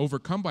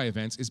overcome by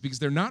events is because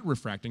they're not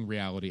refracting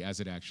reality as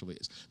it actually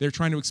is. They're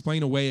trying to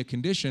explain away a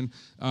condition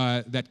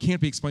that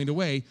can't be explained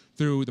away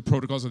through the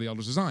protocols of the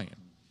Elders of Zion.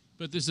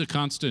 But this is a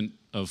constant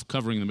of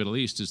covering the Middle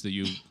East, is that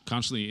you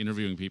constantly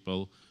interviewing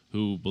people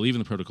who believe in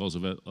the protocols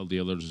of the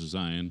Elders of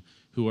Zion,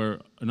 who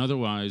are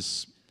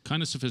otherwise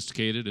kind of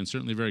sophisticated and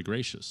certainly very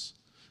gracious,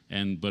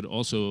 but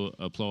also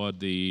applaud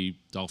the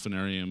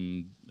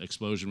Dolphinarium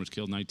explosion which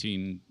killed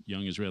 19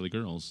 young Israeli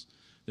girls.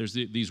 There's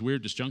these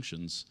weird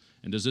disjunctions.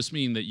 And does this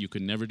mean that you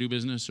can never do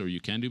business, or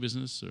you can do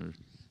business, or?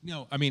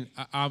 No, I mean,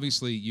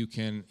 obviously you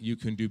can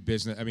do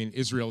business. I mean,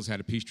 Israel has had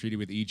a peace treaty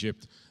with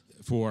Egypt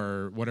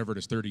for whatever it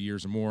is, 30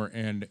 years or more,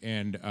 and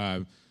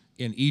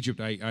in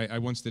Egypt, I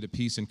once did a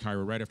piece in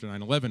Cairo right after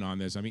 9/11 on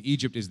this. I mean,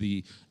 Egypt is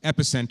the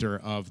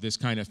epicenter of this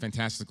kind of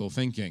fantastical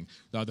thinking.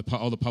 All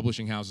the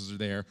publishing houses are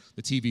there.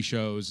 The TV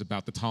shows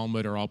about the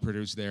Talmud are all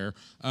produced there,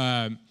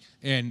 and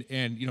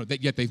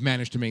yet they've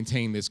managed to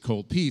maintain this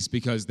cold peace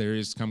because there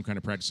is some kind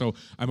of practice. So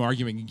I'm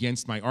arguing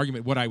against my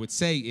argument. What I would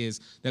say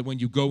is that when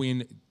you go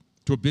in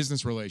to a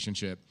business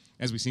relationship,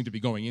 as we seem to be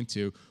going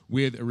into,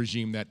 with a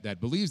regime that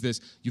believes this,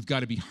 you've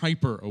got to be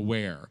hyper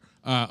aware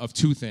of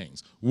two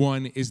things.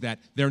 One is that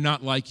they're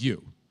not like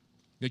you,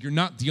 that you're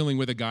not dealing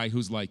with a guy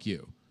who's like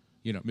you,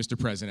 Mr.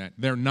 President.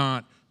 They're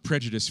not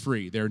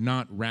prejudice-free. They're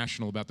not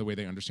rational about the way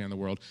they understand the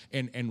world,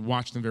 and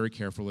watch them very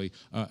carefully.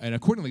 And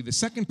accordingly, the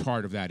second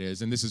part of that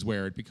is, and this is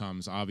where it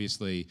becomes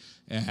obviously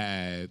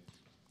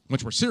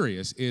much more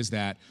serious, is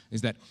that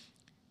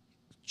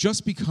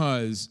just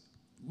because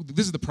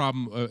this is the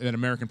problem that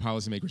American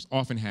policymakers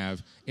often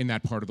have in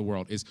that part of the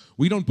world, is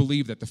we don't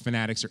believe that the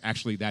fanatics are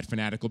actually that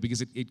fanatical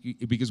because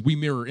because we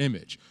mirror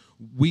image.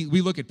 We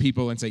look at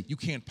people and say, you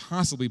can't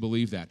possibly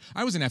believe that.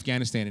 I was in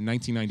Afghanistan in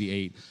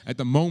 1998 at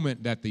the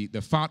moment that the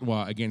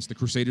fatwa against the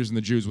Crusaders and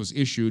the Jews was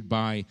issued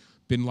by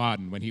bin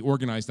Laden, when he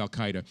organized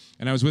Al-Qaeda.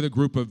 And I was with a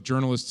group of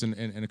journalists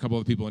and a couple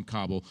of people in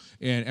Kabul.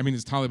 And I mean,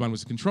 the Taliban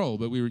was in control,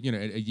 but we were,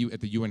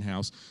 at the UN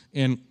house.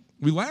 And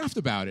we laughed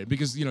about it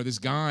because, this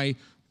guy,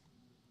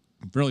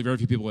 really very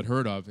few people had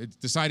heard of, it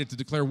decided to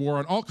declare war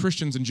on all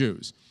Christians and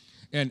Jews.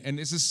 And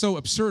this is so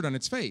absurd on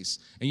its face.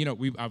 And,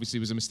 we obviously it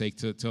was a mistake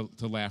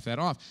to laugh that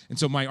off. And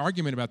so my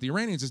argument about the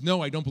Iranians is,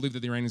 no, I don't believe that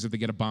the Iranians, if they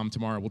get a bomb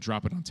tomorrow, will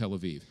drop it on Tel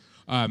Aviv.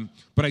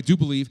 But I do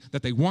believe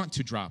that they want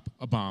to drop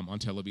a bomb on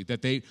Tel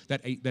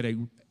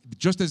Aviv.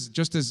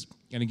 Just as,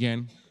 and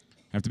again,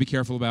 I have to be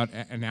careful about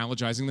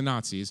analogizing the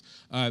Nazis,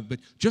 but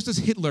just as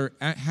Hitler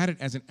had it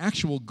as an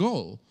actual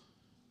goal,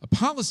 a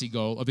policy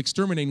goal of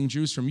exterminating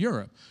Jews from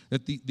Europe,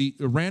 that the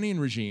Iranian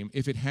regime,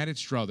 if it had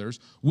its druthers,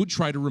 would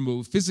try to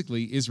remove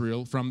physically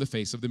Israel from the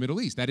face of the Middle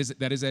East. That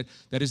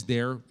is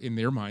their, in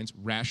their minds,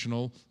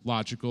 rational,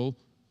 logical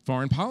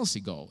foreign policy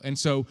goal. And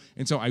so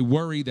I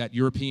worry that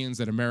Europeans,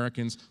 that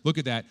Americans look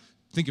at that,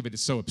 think of it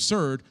as so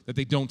absurd that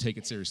they don't take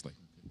it seriously.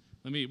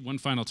 One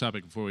final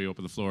topic before we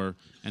open the floor,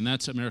 and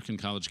that's American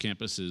college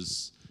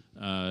campuses.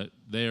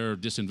 Their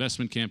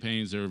disinvestment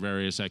campaigns, there are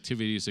various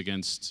activities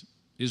against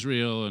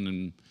Israel,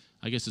 and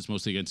I guess it's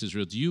mostly against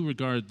Israel. Do you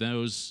regard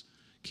those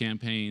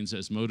campaigns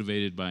as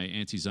motivated by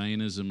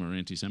anti-Zionism or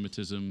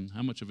anti-Semitism?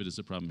 How much of it is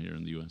a problem here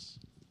in the U.S.?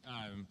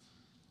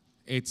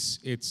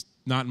 It's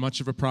not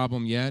much of a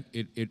problem yet.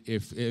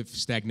 If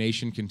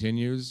stagnation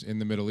continues in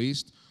the Middle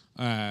East,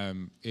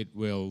 it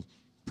will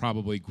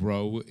probably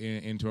grow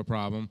into a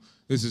problem.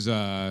 This is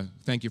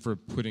thank you for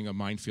putting a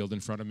minefield in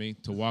front of me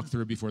to walk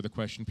through before the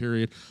question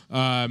period.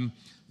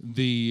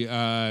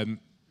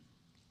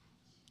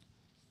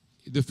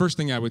 The first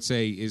thing I would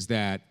say is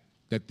that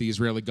the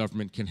Israeli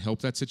government can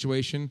help that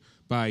situation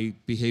by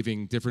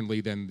behaving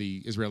differently than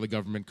the Israeli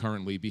government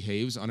currently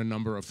behaves on a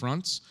number of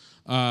fronts.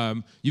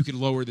 You could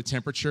lower the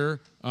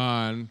temperature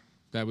on,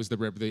 that was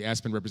the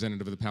Aspen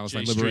representative of the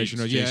Palestine Liberation.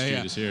 Street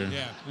is here.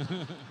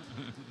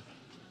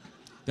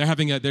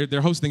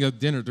 They're hosting a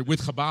dinner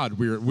with Chabad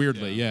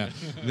weirdly. Yeah.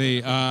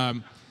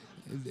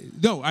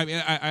 No, I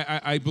mean,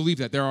 I believe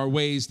that there are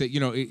ways that,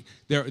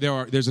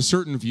 there's a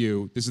certain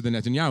view, this is the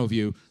Netanyahu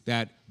view,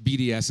 that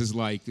BDS is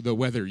like the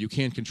weather. You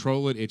can't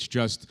control it. It's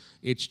just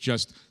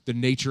the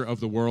nature of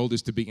the world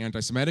is to be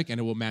anti-Semitic, and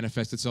it will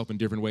manifest itself in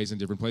different ways in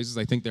different places.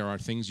 I think there are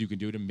things you can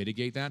do to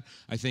mitigate that.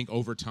 I think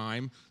over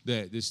time,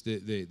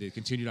 the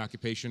continued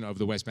occupation of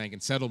the West Bank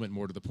and settlement,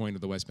 more to the point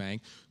of the West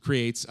Bank,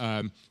 creates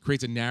a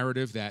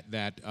narrative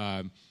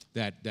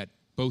that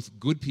both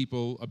good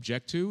people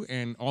object to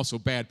and also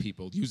bad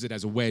people use it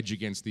as a wedge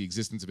against the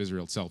existence of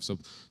Israel itself. So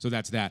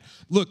that's that.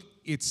 Look,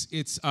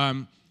 it's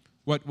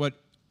what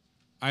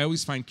I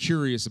always find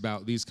curious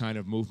about these kind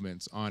of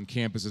movements on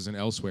campuses and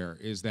elsewhere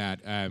is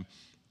that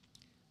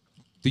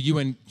the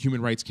UN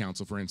Human Rights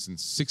Council, for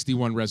instance,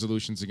 61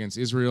 resolutions against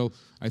Israel,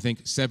 I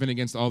think 7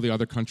 against all the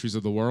other countries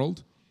of the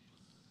world.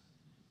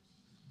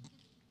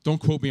 Don't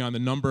quote me on the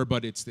number,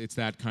 but it's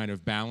that kind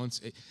of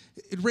balance. It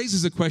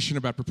raises a question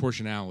about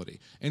proportionality.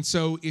 And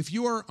so if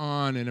you are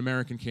on an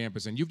American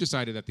campus and you've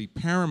decided that the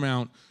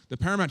paramount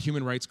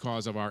human rights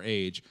cause of our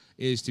age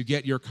is to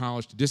get your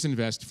college to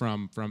disinvest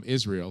from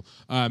Israel,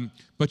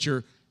 but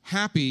you're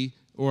happy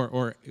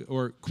or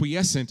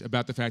quiescent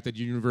about the fact that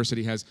your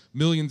university has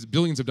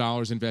billions of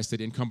dollars invested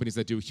in companies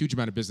that do a huge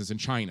amount of business in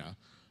China,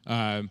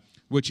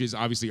 which is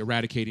obviously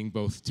eradicating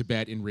both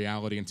Tibet in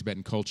reality and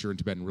Tibetan culture and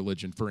Tibetan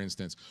religion, for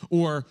instance.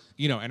 Or,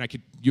 and I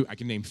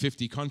can name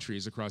 50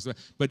 countries across the,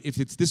 but if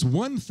it's this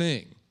one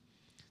thing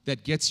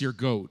that gets your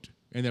goat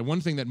and that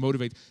one thing that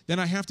motivates, then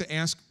I have to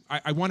ask,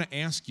 I want to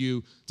ask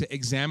you to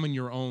examine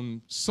your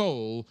own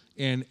soul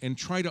and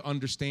try to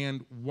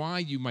understand why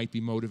you might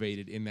be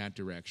motivated in that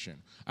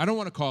direction. I don't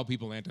want to call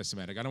people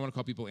anti-Semitic. I don't want to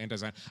call people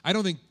anti-Zionist. I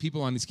don't think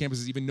people on these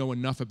campuses even know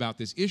enough about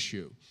this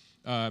issue.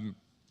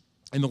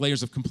 And the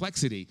layers of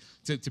complexity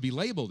to be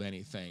labeled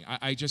anything.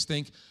 I just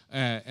think,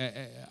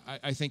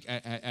 I think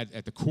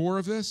at the core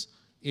of this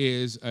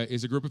is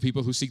a group of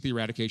people who seek the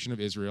eradication of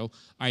Israel.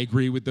 I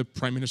agree with the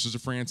prime ministers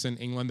of France and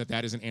England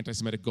that is an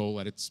anti-Semitic goal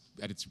at its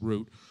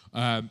root.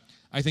 I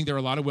think there are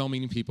a lot of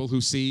well-meaning people who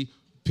see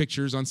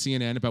pictures on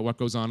CNN about what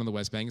goes on in the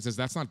West Bank and says,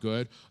 that's not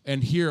good.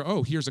 And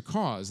here's a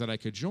cause that I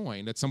could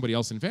join that somebody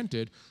else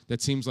invented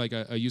that seems like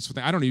a useful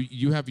thing. I don't know,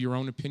 you have your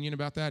own opinion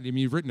about that? I mean,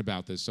 you've written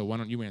about this, so why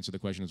don't you answer the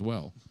question as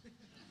well?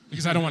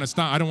 Because I don't want to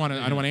stop. I don't want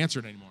to answer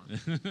it anymore.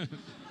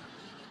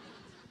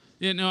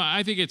 Yeah, no,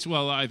 I think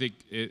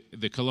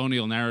the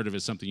colonial narrative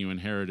is something you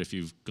inherit if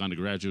you've gone to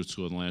graduate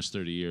school in the last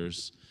 30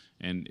 years,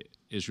 and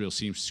Israel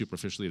seems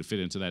superficially to fit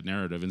into that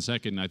narrative. And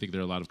second, I think there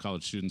are a lot of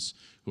college students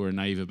who are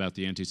naive about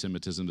the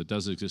anti-Semitism that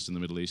does exist in the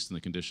Middle East and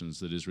the conditions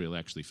that Israel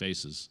actually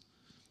faces,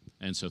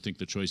 and so think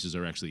the choices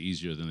are actually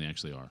easier than they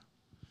actually are.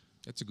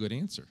 That's a good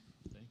answer.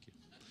 Thank you.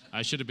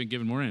 I should have been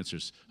given more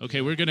answers.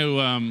 Okay, we're going to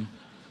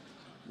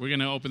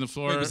open the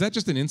floor. Wait, was that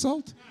just an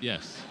insult?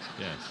 Yes.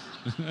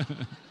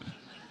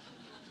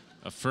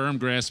 A firm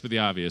grasp of the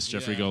obvious,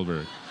 Jeffrey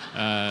Goldberg.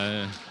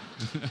 Okay.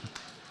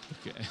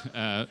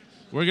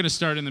 We're going to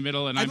start in the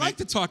middle. And I'd like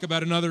to talk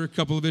about another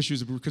couple of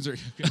issues.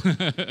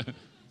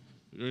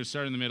 we're going to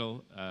start in the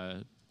middle,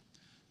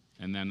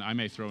 and then I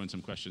may throw in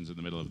some questions in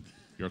the middle of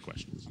your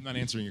questions. I'm not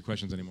answering your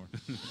questions anymore.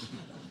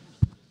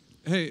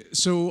 Hey,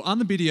 so on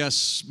the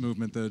BDS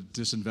movement, the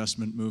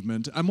disinvestment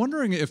movement, I'm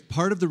wondering if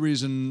part of the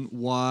reason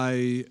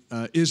why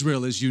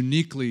Israel is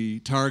uniquely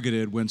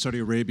targeted when Saudi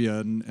Arabia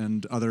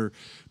and other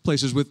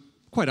places with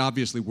quite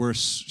obviously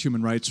worse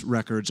human rights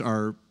records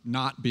are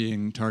not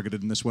being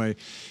targeted in this way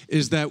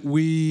is that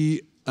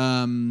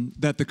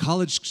that the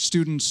college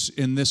students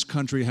in this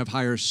country have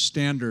higher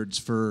standards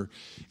for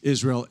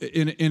Israel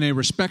in a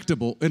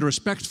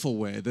respectful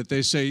way, that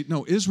they say,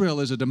 no, Israel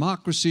is a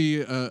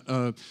democracy,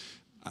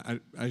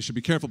 I should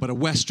be careful, but a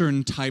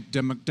Western-type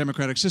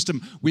democratic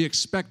system. We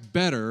expect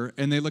better,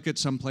 and they look at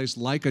some place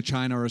like a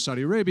China or a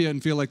Saudi Arabia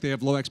and feel like they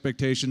have low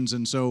expectations,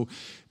 and so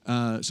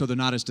they're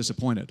not as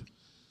disappointed.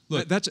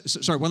 Look,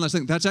 sorry, one last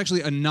thing. That's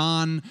actually a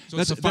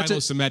it's a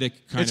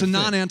philo-Semitic kind of It's a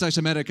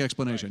non-anti-Semitic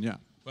explanation, right. Yeah.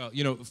 Well,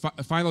 you know,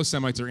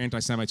 philo-Semites are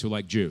anti-Semites who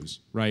like Jews,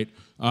 right?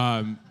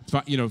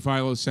 You know,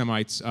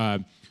 philo-Semites,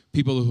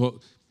 people who,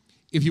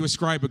 if you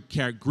ascribe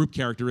group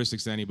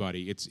characteristics to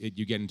anybody,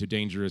 you get into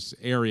dangerous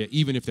area,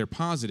 even if they're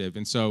positive.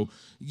 And so,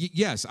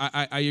 yes,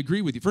 I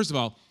agree with you. First of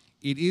all,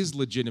 it is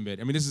legitimate.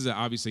 I mean, this is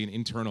obviously an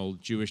internal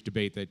Jewish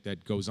debate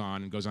that goes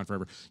on and goes on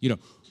forever. You know,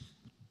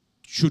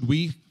 should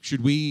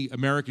we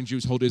American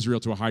Jews hold Israel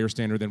to a higher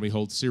standard than we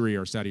hold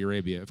Syria or Saudi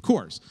Arabia? Of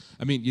course.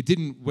 I mean, you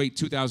didn't wait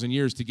 2,000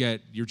 years to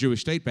get your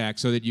Jewish state back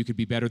so that you could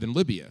be better than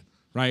Libya,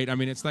 right? I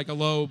mean, it's like a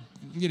low,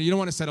 you know, you don't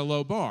want to set a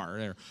low bar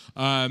there.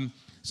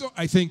 So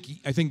I think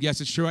yes,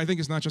 it's true. I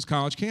think it's not just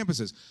college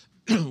campuses.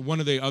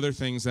 One of the other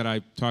things that I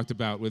talked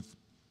about with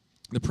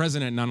the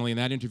president, not only in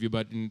that interview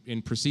but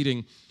in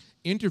preceding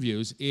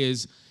interviews,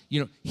 is, you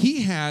know,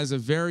 he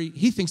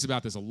thinks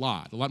about this a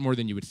lot more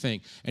than you would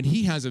think, and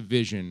he has a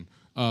vision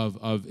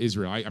of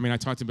Israel. I mean, I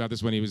talked to him about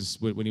this when he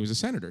was a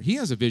senator. He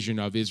has a vision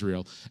of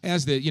Israel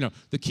as the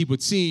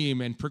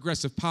kibbutzim and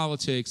progressive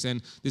politics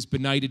and this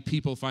benighted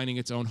people finding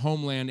its own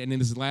homeland. And in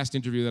this last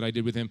interview that I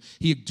did with him,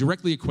 he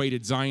directly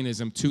equated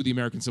Zionism to the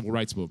American Civil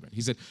Rights Movement.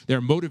 He said they're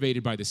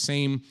motivated by the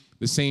same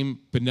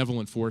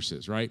benevolent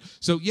forces, right?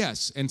 So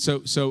yes, and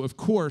so of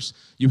course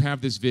you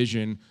have this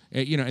vision,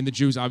 you know, and the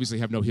Jews obviously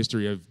have no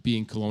history of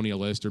being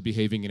colonialist or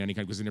behaving in any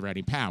kind, because they never had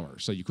any power,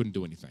 so you couldn't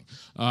do anything.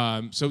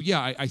 So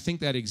yeah, I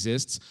think that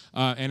exists,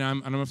 and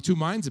I'm of two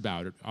minds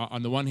about it.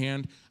 On the one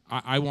hand,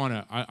 I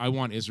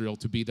want Israel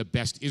to be the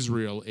best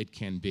Israel it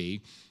can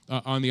be.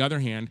 On the other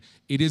hand,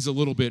 it is a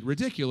little bit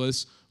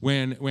ridiculous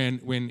when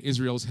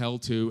Israel is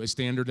held to a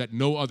standard that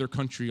no other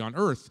country on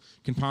earth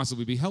can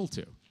possibly be held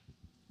to.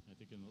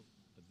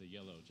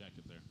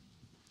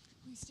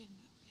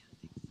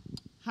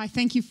 Hi,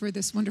 thank you for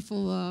this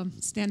wonderful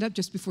stand-up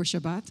just before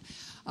Shabbat.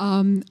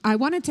 I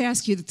wanted to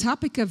ask you, the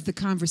topic of the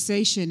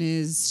conversation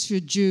is,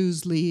 should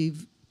Jews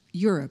leave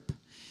Europe?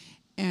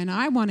 And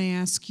I want to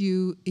ask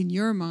you, in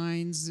your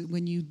minds,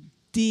 when you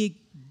dig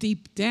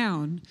deep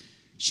down,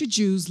 should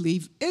Jews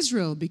leave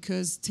Israel?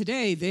 Because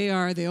today they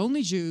are the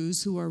only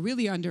Jews who are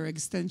really under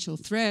existential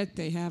threat.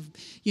 They have,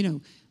 you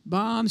know,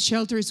 bombs,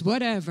 shelters,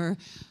 whatever.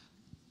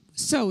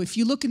 So if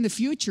you look in the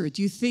future,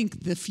 do you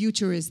think the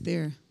future is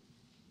there?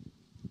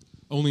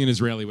 Only an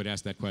Israeli would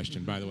ask that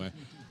question, by the way.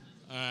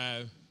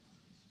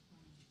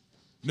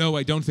 No,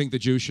 I don't think the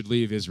Jews should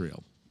leave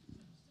Israel.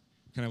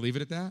 Can I leave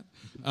it at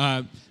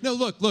that? No,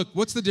 look,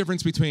 what's the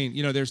difference between,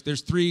 you know,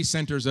 there's three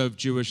centers of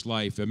Jewish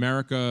life: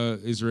 America,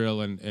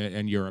 Israel,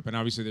 and Europe. And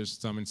obviously there's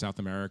some in South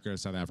America,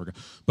 South Africa.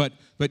 But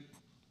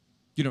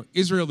you know,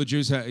 Israel, the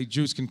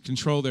Jews can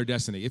control their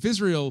destiny. If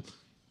Israel,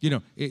 you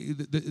know,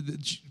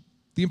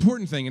 the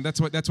important thing, and that's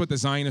what the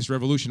Zionist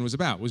revolution was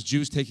about, was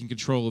Jews taking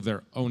control of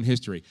their own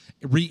history,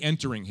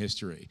 re-entering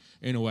history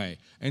in a way.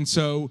 And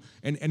so,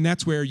 and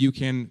that's where you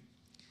can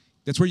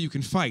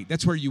fight.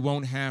 That's where you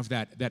won't have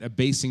that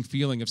abasing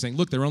feeling of saying,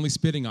 look, they're only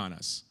spitting on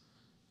us.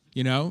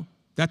 You know?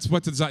 That's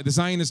what the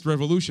Zionist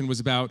revolution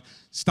was about,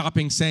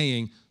 stopping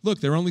saying,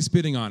 look, they're only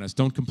spitting on us,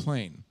 don't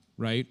complain.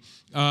 Right?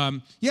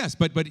 Yes,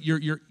 but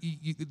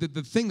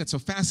the thing that's so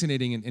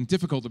fascinating and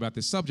difficult about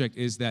this subject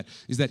is that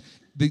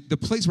the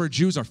place where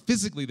Jews are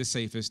physically the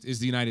safest is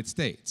the United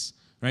States.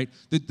 Right?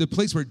 The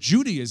place where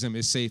Judaism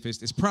is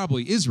safest is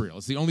probably Israel.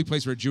 It's the only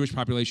place where a Jewish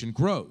population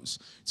grows.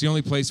 It's the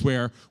only place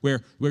where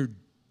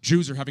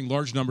Jews are having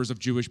large numbers of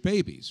Jewish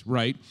babies.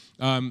 Right?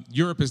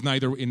 Europe is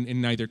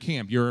in neither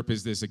camp. Europe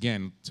is this,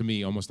 again, to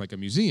me, almost like a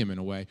museum in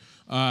a way.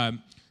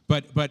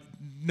 But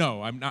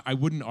no, I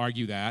wouldn't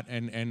argue that,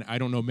 and I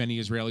don't know many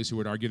Israelis who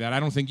would argue that. I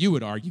don't think you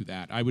would argue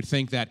that. I would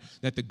think that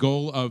the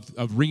goal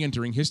of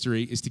re-entering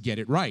history is to get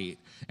it right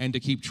and to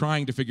keep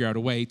trying to figure out a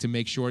way to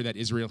make sure that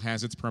Israel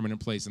has its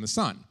permanent place in the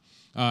sun,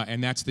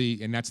 and that's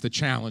the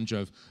challenge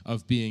of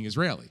being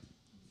Israeli.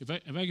 If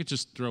I could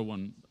just throw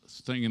one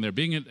thing in there,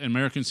 being an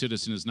American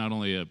citizen is not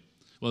only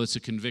it's a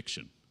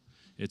conviction.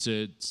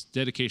 It's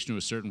dedication to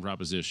a certain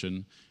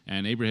proposition,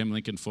 and Abraham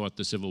Lincoln fought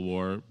the Civil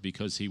War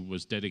because he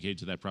was dedicated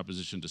to that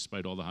proposition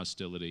despite all the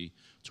hostility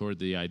toward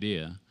the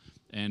idea.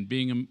 And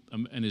being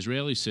an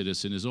Israeli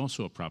citizen is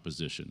also a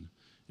proposition.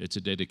 It's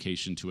a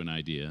dedication to an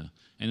idea.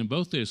 And in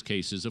both those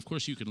cases, of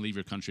course, you can leave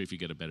your country if you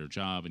get a better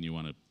job and you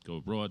want to go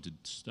abroad to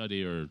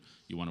study, or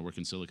you want to work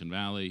in Silicon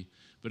Valley.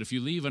 But if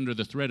you leave under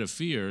the threat of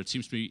fear, it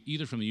seems to me,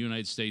 either from the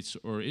United States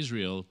or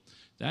Israel,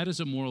 that is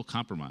a moral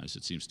compromise,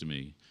 it seems to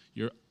me.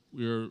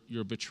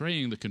 You're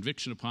betraying the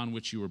conviction upon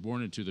which you were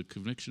born into, the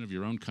conviction of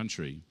your own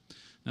country.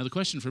 Now, the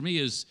question for me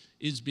is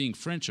being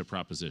French a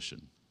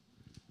proposition?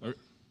 Or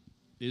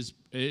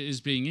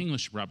is being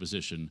English a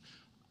proposition?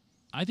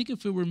 I think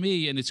if it were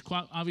me, and it's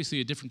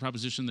obviously a different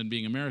proposition than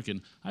being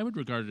American, I would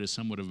regard it as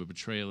somewhat of a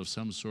betrayal of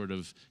some sort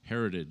of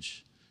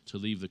heritage to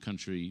leave the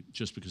country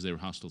just because they were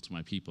hostile to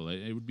my people.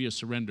 It would be a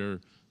surrender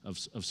of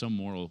some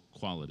moral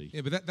quality.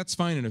 Yeah, but that's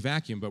fine in a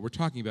vacuum, but we're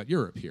talking about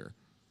Europe here.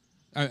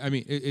 I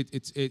mean,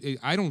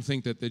 I don't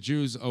think that the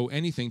Jews owe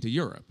anything to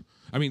Europe.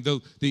 I mean,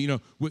 the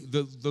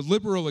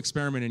liberal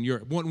experiment in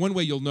Europe, one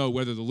way you'll know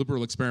whether the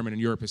liberal experiment in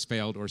Europe has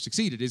failed or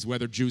succeeded is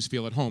whether Jews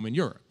feel at home in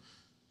Europe,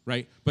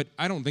 right? But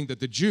I don't think that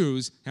the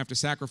Jews have to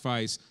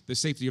sacrifice the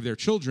safety of their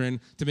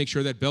children to make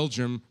sure that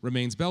Belgium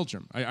remains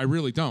Belgium. I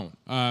really don't.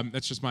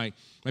 That's just my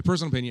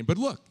personal opinion. But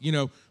look,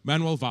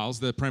 Manuel Valls,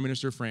 the Prime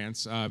Minister of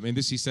France, and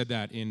he said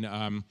that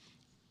in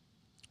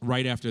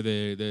right after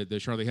the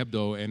Charlie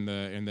Hebdo and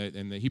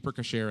the Hyper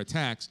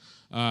attacks,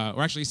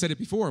 or actually he said it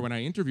before when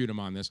I interviewed him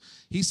on this.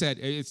 He said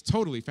it's a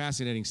totally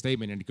fascinating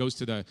statement, and it goes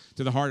to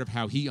the heart of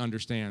how he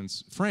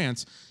understands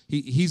France.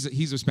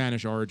 He's of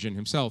Spanish origin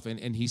himself,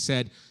 and he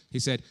said,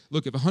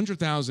 look, if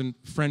 100,000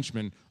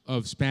 Frenchmen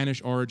of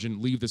Spanish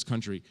origin leave this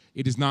country,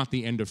 it is not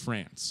the end of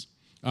France.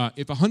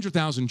 If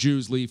 100,000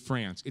 Jews leave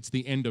France, it's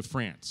the end of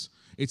France.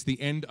 It's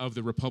the end of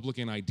the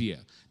Republican idea.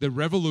 The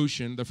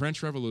revolution, the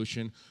French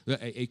Revolution,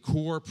 a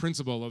core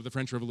principle of the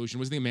French Revolution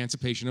was the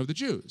emancipation of the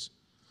Jews.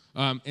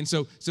 And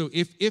so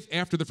if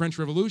after the French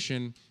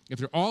Revolution,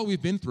 after all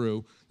we've been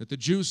through, that the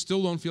Jews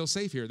still don't feel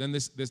safe here, then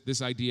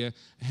this idea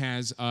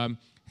is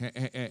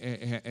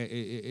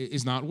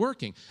not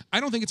working. I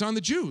don't think it's on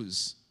the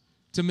Jews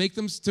to make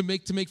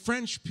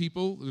French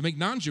people, to make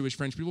non-Jewish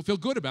French people feel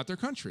good about their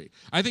country.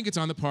 I think it's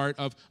on the part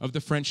of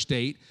the French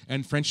state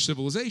and French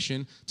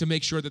civilization to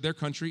make sure that their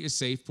country is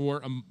safe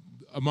for,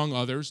 among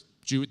others,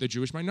 the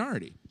Jewish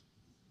minority.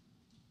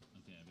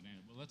 Okay,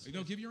 well,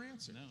 don't give your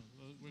answer. No,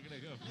 we're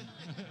going to go.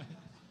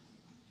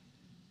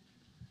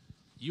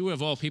 You,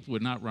 of all people,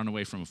 would not run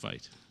away from a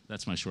fight.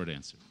 That's my short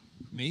answer.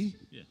 Me?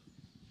 Yeah.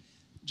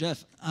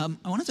 Jeff, I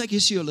want to take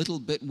issue a little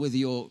bit with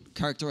your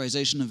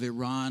characterization of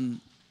Iran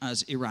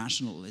as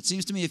irrational. It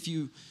seems to me if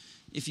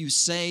you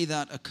say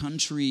that a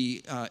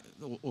country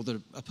or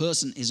that a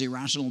person is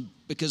irrational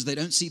because they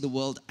don't see the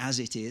world as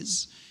it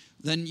is,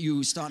 then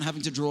you start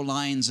having to draw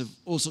lines of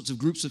all sorts of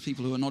groups of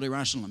people who are not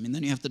irrational. I mean,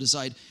 then you have to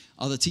decide,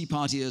 are the Tea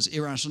Partiers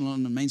irrational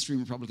and the mainstream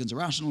Republicans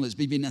irrational? Is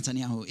Bibi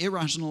Netanyahu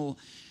irrational?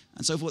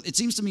 And so forth. It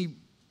seems to me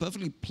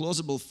perfectly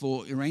plausible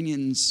for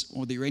Iranians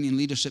or the Iranian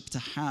leadership to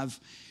have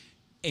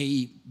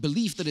a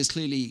belief that is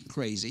clearly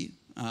crazy,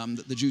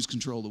 that the Jews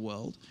control the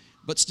world,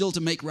 but still to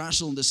make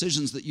rational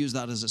decisions that use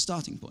that as a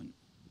starting point.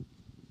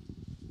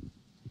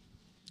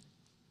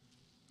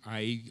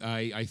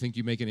 I think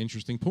you make an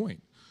interesting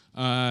point.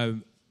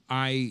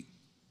 I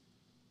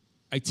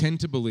tend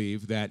to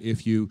believe that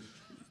if you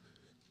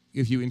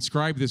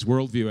inscribe this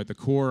worldview at the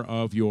core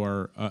of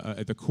your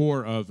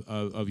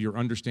your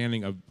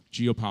understanding of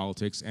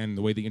geopolitics and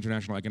the way the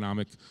international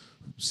economic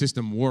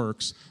system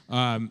works,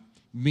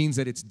 means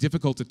that it's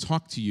difficult to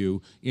talk to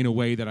you in a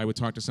way that I would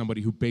talk to somebody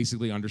who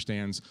basically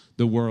understands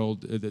the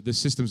world, the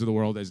systems of the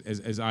world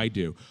as I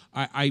do.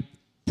 I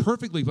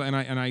perfectly, and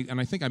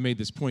I think I made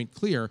this point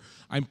clear,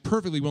 I'm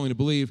perfectly willing to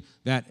believe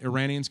that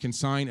Iranians can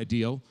sign a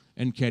deal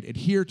and can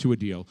adhere to a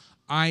deal.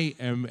 I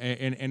am,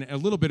 and a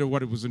little bit of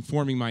what was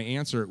informing my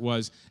answer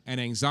was an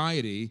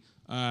anxiety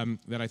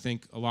that I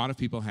think a lot of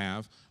people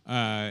have,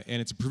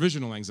 and it's a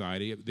provisional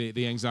anxiety.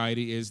 The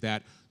anxiety is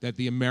that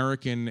the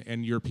American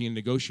and European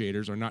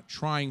negotiators are not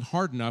trying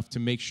hard enough to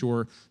make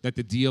sure that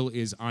the deal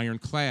is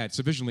ironclad,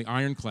 sufficiently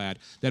ironclad,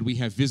 that we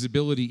have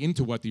visibility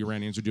into what the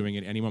Iranians are doing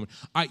at any moment.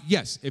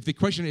 Yes, if the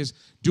question is,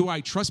 do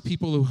I trust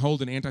people who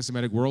hold an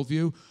anti-Semitic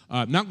worldview?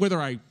 Not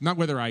whether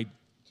I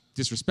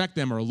disrespect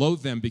them or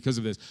loathe them because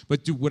of this,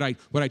 but would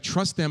I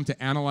trust them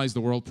to analyze the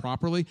world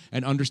properly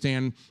and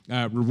understand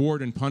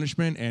reward and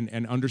punishment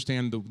and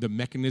understand the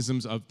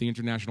mechanisms of the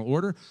international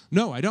order?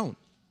 No, I don't.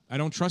 I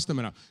don't trust them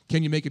enough.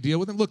 Can you make a deal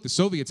with them? Look, the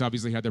Soviets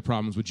obviously had their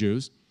problems with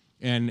Jews,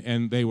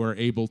 and they were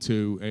able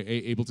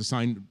to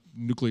sign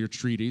nuclear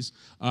treaties.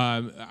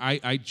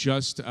 I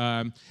just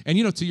and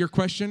to your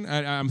question,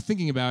 I'm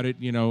thinking about it.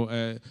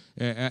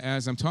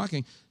 As I'm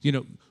talking,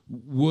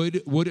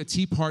 would a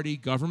Tea Party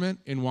government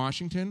in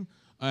Washington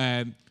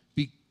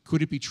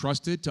could it be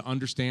trusted to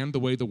understand the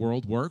way the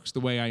world works, the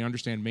way I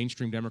understand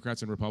mainstream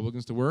Democrats and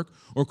Republicans to work,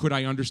 or could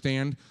I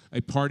understand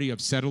a party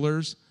of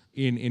settlers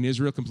in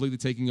Israel completely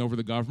taking over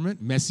the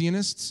government,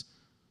 messianists?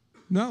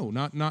 No,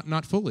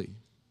 not fully.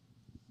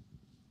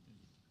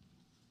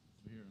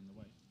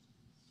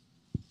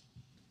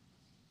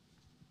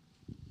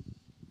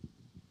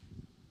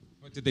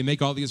 Did they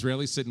make all the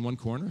Israelis sit in one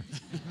corner?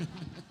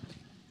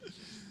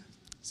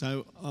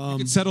 So you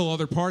could settle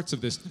other parts of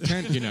this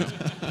tent, you know.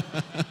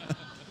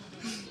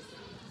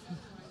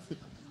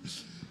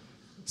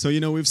 So, you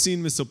know, we've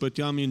seen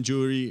Mesopotamian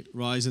Jewry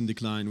rise and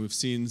decline. We've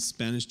seen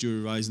Spanish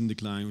Jewry rise and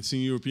decline. We've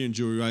seen European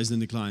Jewry rise and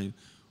decline.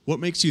 What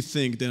makes you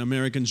think that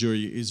American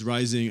Jewry is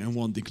rising and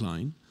won't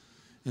decline?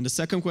 And the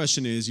second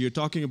question is, you're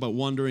talking about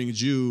wandering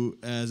Jew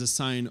as a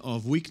sign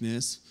of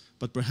weakness,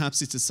 but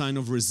perhaps it's a sign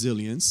of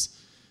resilience,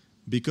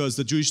 because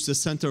the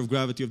center of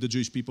gravity of the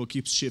Jewish people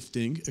keeps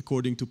shifting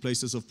according to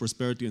places of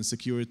prosperity and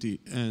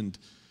security and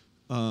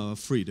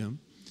freedom.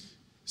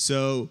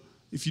 So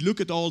if you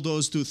look at all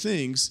those two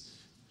things,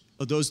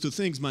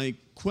 my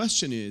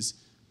question is,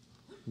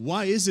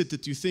 why is it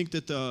that you think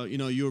that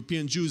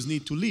European Jews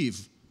need to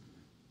leave?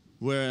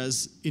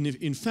 Whereas,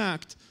 in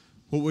fact,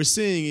 what we're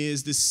seeing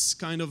is this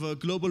kind of a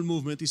global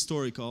movement,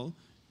 historical.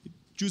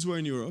 Jews were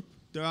in Europe,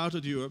 they're out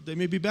of Europe, they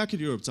may be back in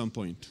Europe at some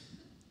point.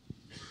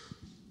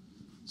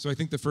 So I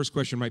think the first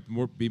question might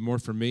be more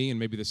for me, and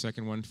maybe the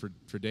second one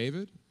for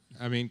David.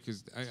 I mean,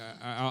 because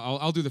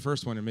I'll do the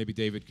first one, and maybe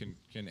David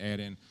can add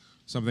in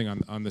something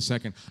on the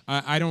second.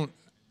 I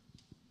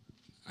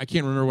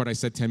can't remember what I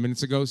said 10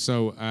 minutes ago,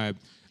 so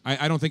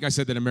I don't think I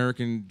said that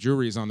American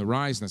Jewry is on the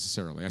rise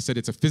necessarily. I said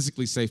it's a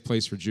physically safe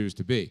place for Jews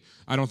to be.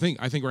 I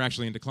think we're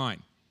actually in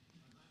decline.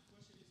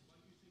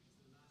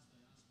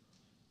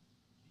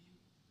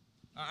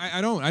 I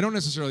don't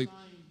necessarily.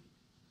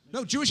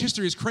 No, Jewish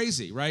history is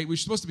crazy, right? We're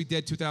supposed to be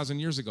dead 2,000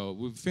 years ago.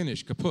 We're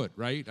finished, kaput,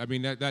 right? I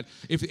mean, that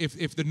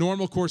if the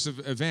normal course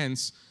of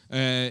events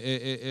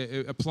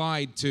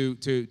applied to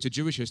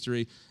Jewish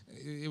history,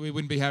 we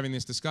wouldn't be having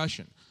this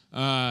discussion.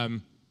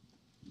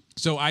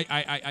 So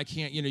I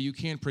can't, you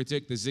can't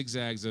predict the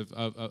zigzags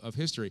of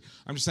history.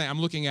 I'm just saying,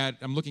 I'm looking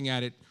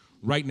at it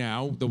right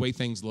now, the way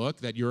things look,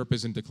 that Europe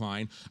is in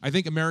decline. I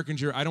think American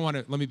Jewry,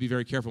 let me be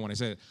very careful when I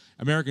say it.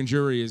 American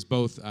Jewry is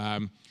both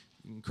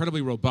incredibly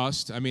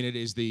robust. I mean, it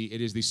is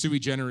the sui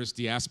generis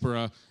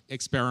diaspora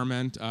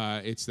experiment.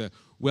 It's the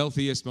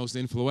wealthiest, most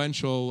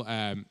influential,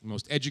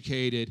 most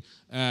educated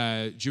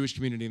Jewish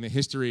community in the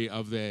history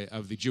of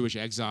the Jewish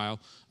exile.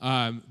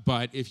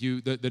 But if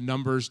the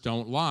numbers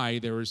don't lie,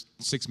 there was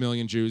 6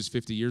 million Jews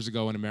 50 years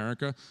ago in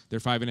America. There are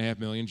 5.5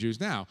 million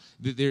Jews now.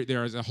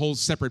 There is a whole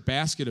separate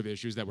basket of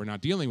issues that we're not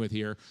dealing with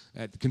here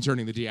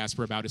concerning the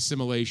diaspora, about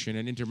assimilation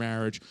and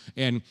intermarriage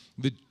and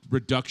the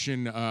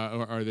reduction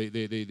or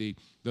the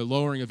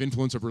lowering of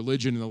influence of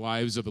religion in the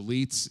lives of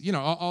elites.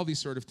 All these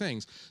sort of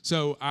things.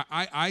 So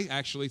I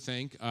actually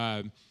think,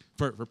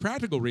 for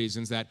practical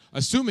reasons, that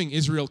assuming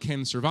Israel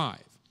can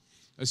survive,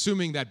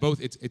 assuming that both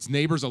its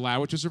neighbors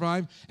allow it to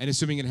survive, and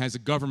assuming it has a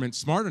government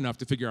smart enough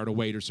to figure out a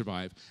way to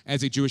survive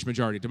as a Jewish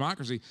majority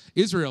democracy,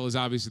 Israel is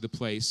obviously the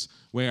place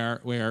where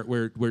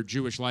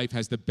Jewish life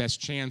has the best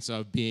chance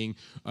of being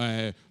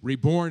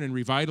reborn and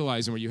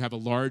revitalized, and where you have a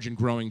large and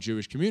growing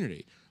Jewish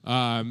community.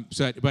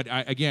 But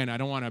I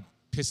don't want to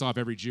piss off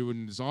every Jew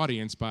in this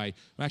audience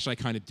actually I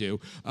kind of do.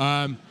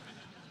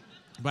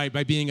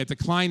 By being a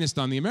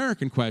declinist on the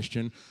American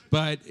question,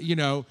 but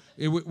we're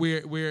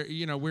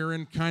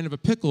in kind of a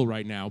pickle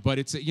right now. But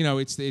it's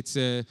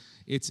a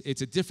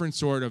different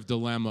sort of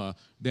dilemma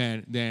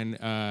than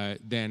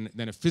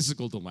a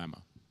physical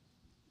dilemma.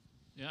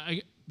 Yeah,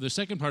 the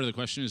second part of the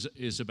question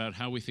is about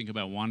how we think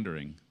about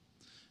wandering,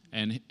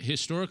 and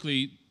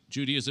historically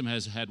Judaism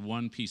has had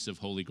one piece of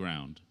holy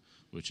ground,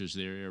 which is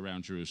the area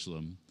around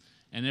Jerusalem,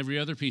 and every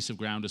other piece of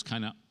ground is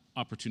kind of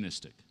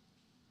opportunistic.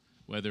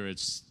 Whether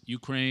it's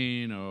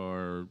Ukraine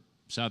or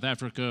South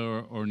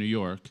Africa or New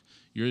York,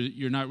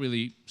 you're not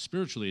really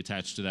spiritually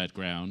attached to that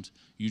ground.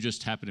 You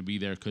just happen to be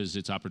there because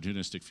it's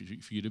opportunistic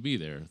for you to be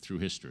there through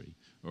history,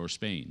 or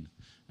Spain.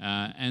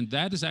 And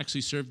that has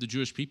actually served the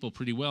Jewish people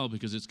pretty well,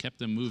 because it's kept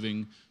them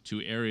moving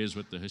to areas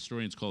what the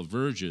historians call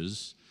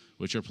verges,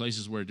 which are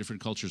places where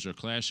different cultures are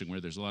clashing, where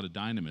there's a lot of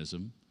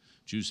dynamism.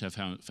 Jews have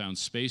found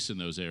space in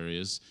those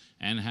areas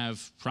and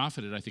have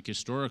profited, I think,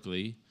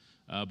 historically,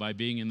 by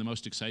being in the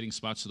most exciting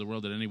spots of the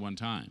world at any one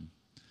time.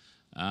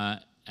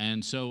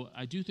 And so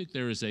I do think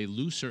there is a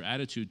looser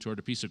attitude toward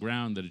a piece of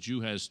ground that a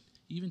Jew has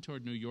even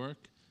toward New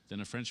York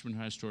than a Frenchman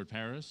has toward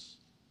Paris.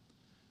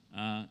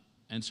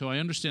 And so I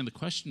understand the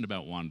question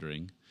about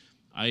wandering.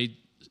 I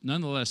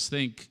nonetheless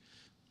think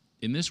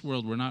in this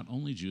world we're not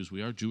only Jews,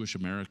 we are Jewish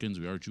Americans,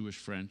 we are Jewish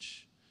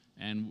French,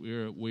 and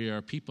we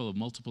are people of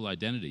multiple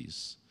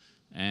identities.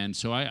 And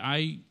so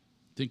I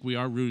think we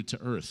are rooted to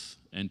earth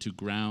and to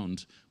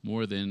ground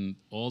more than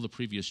all the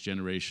previous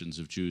generations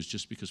of Jews,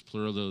 just because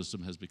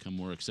pluralism has become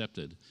more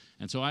accepted.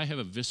 And so I have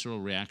a visceral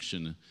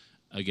reaction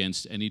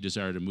against any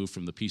desire to move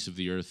from the piece of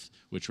the earth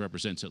which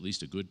represents at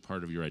least a good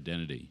part of your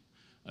identity.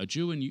 A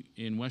Jew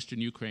in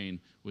Western Ukraine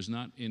was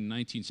not, in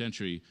 19th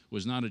century,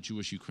 was not a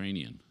Jewish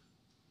Ukrainian.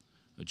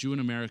 A Jew in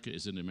America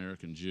is an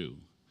American Jew,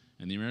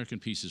 and the American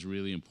piece is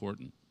really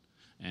important.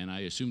 And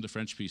I assume the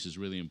French piece is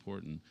really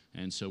important.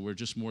 And so we're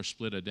just more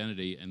split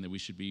identity, and that we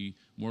should be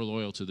more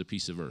loyal to the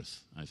piece of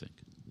earth, I think.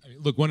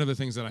 Look, one of the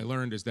things that I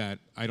learned is that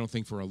I don't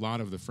think for a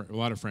lot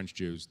of French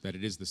Jews that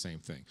it is the same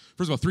thing.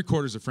 First of all,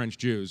 3/4 of French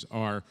Jews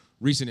are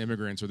recent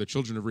immigrants or the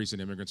children of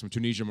recent immigrants from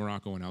Tunisia,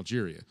 Morocco, and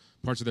Algeria.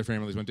 Parts of their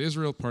families went to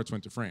Israel, parts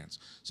went to France.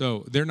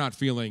 So they're not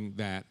feeling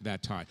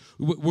that tie.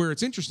 Where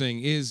it's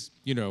interesting is,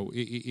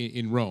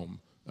 in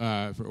Rome.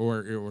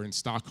 Or in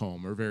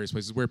Stockholm or various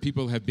places where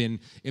people have been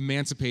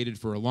emancipated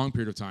for a long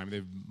period of time. They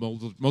have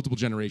multiple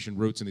generation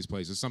roots in these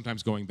places,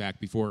 sometimes going back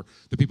before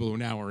the people who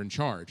now are in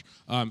charge.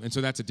 And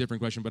so that's a different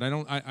question. But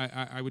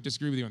I would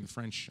disagree with you on the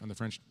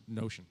French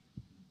notion.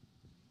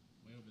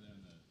 Way over there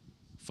on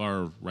the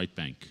far right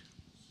bank.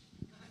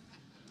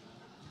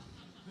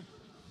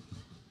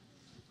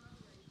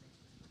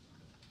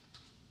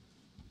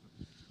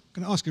 I'm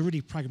going to ask a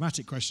really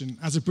pragmatic question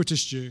as a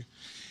British Jew.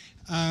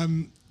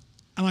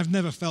 And I've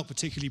never felt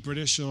particularly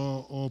British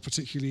or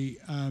particularly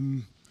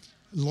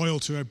loyal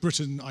to a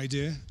Britain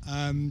idea. But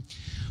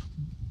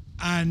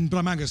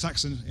I'm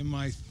Anglo-Saxon in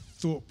my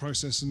thought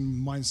process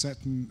and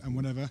mindset and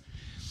whatever.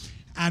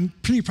 And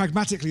pretty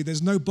pragmatically,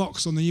 there's no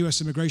box on the US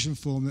immigration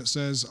form that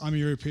says, I'm a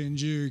European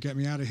Jew, get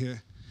me out of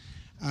here.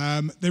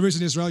 There is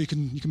in Israel, you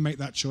can make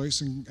that choice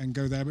and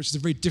go there, which is a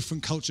very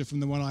different culture from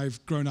the one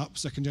I've grown up,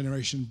 second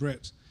generation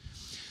Brit.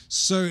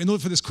 So in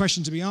order for this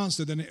question to be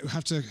answered, then it would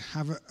have to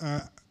have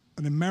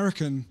an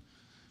American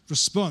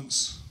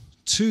response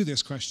to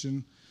this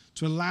question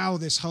to allow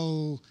this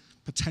whole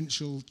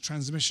potential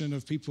transmission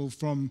of people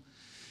from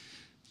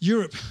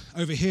Europe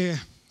over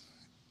here.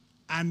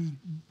 And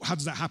how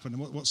does that happen?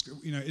 And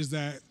is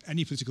there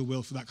any political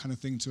will for that kind of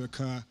thing to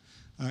occur,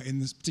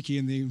 particularly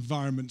in the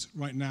environment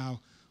right now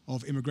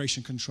of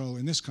immigration control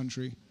in this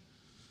country?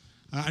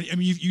 I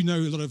mean, you know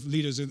a lot of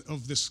leaders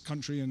of this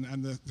country and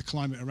the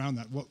climate around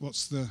that.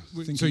 What's the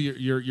thinking? So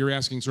you're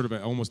asking sort of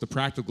almost a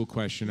practical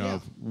question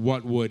of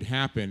what would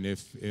happen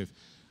if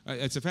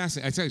it's a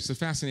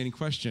fascinating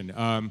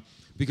question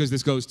because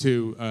this goes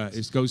to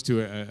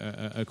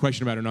a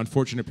question about an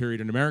unfortunate period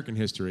in American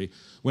history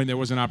when there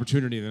was an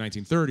opportunity in the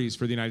 1930s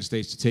for the United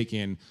States to take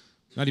in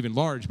not even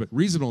large but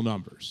reasonable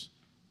numbers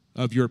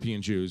of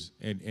European Jews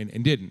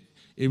and didn't.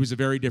 It was a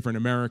very different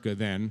America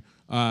then.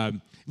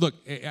 Look,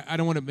 I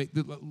don't want to make.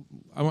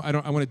 I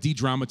want to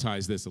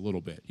de-dramatize this a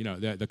little bit.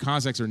 The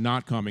Cossacks are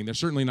not coming. They're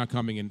certainly not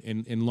coming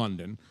in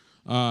London.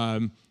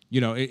 And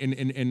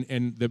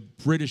the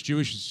British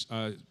Jewish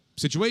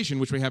situation,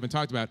 which we haven't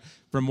talked about,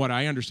 from what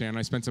I understand,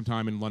 I spent some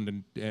time in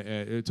London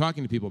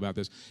talking to people about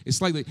this, is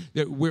slightly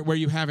where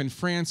you have in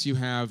France, you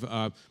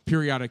have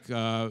periodic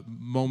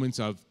moments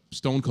of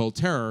stone cold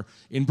terror.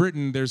 In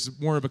Britain, there's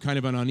more of a kind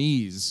of an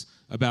unease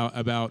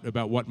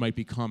about what might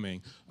be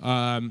coming.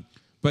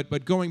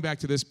 But going back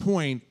to this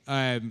point,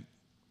 there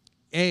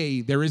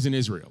is an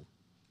Israel.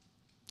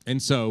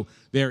 And so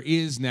there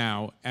is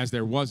now, as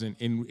there wasn't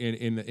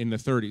in the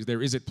 30s,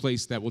 there is a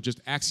place that will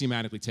just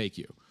axiomatically take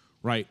you,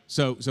 right?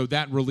 So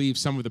that relieves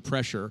some of the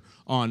pressure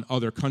on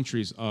other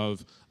countries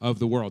of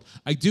the world.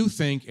 I do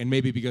think, and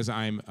maybe because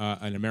I'm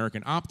an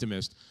American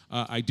optimist,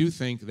 I do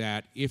think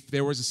that if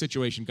there was a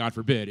situation, God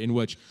forbid, in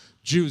which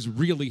Jews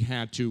really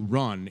had to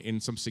run in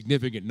some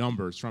significant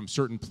numbers from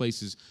certain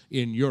places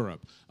in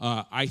Europe,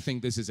 I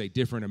think this is a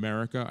different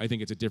America. I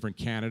think it's a different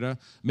Canada.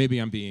 Maybe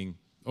I'm being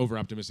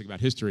over-optimistic about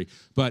history,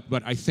 but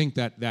I think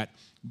that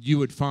you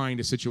would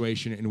find a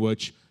situation in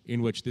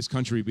which this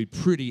country would be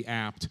pretty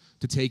apt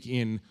to take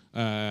in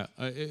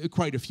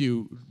quite a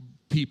few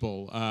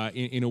people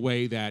in a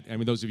way that, I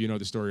mean, those of you who know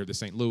the story of the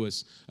St.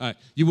 Louis,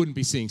 you wouldn't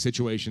be seeing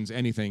situations,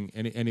 anything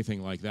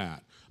like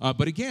that.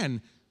 But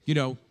again,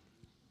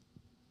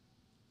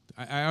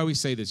 I always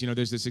say this,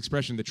 there's this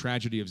expression, the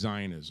tragedy of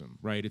Zionism,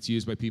 right? It's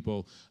used by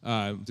people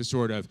to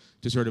sort of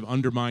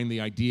undermine the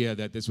idea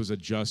that this was a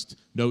just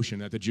notion,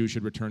 that the Jews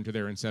should return to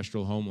their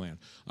ancestral homeland.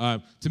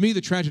 To me,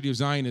 the tragedy of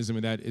Zionism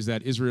is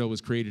that Israel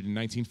was created in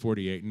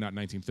 1948 and not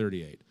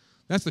 1938.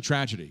 That's the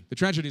tragedy. The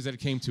tragedy is that it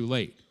came too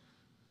late.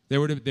 The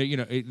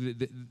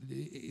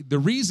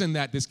reason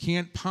that this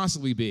can't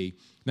possibly be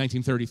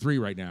 1933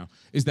 right now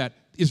is that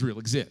Israel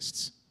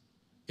exists.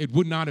 It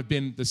would not have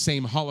been the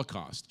same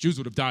Holocaust. Jews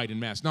would have died in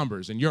mass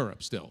numbers in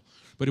Europe still,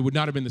 but it would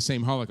not have been the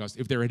same Holocaust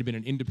if there had been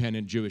an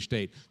independent Jewish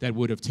state that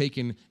would have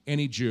taken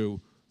any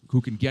Jew who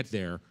can get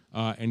there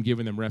and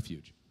given them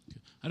refuge.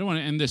 I don't want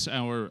to end this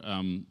hour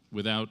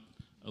without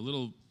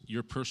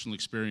your personal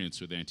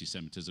experience with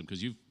anti-Semitism,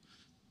 because you've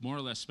more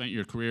or less spent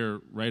your career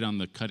right on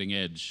the cutting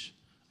edge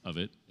of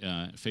it,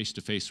 face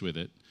to face with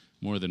it,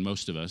 more than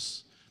most of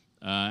us.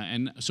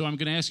 And so I'm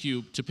going to ask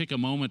you to pick a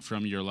moment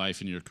from your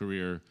life and your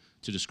career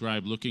to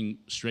describe looking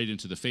straight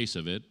into the face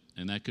of it,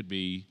 and that could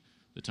be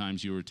the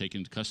times you were taken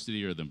into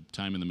custody or the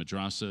time in the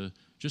madrasa,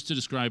 just to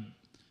describe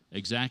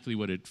exactly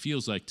what it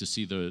feels like to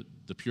see the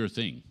pure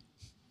thing.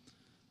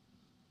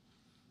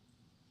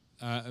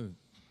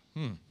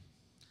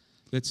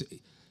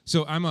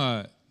 So I'm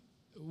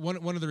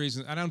one of the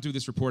reasons I don't do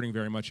this reporting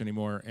very much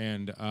anymore,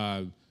 and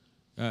I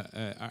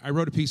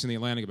wrote a piece in the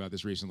Atlantic about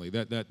this recently.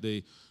 That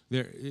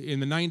in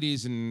the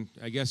 90s, and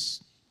I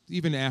guess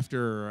even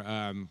after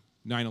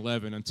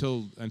 9/11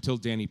 until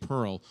Danny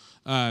Pearl,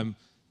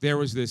 there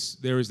was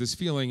this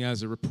feeling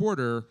as a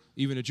reporter,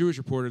 even a Jewish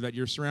reporter, that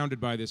you're surrounded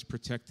by this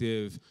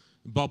protective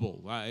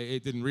bubble.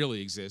 It didn't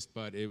really exist,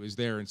 but it was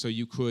there, and so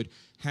you could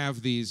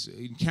have these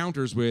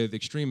encounters with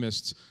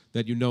extremists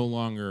that you no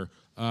longer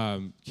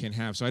can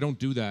have. So I don't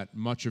do that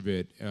much of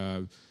it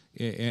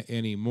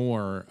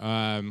anymore.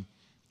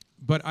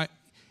 But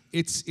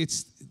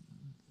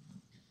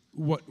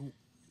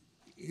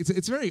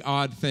it's a very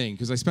odd thing,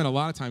 because I spent a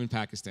lot of time in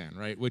Pakistan,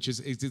 right? Which is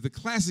the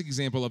classic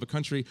example of a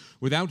country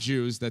without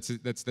Jews that's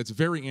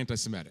very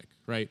anti-Semitic,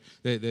 right?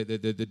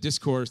 The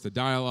discourse, the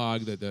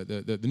dialogue,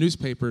 the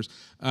newspapers.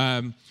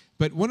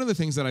 But one of the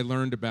things that I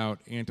learned about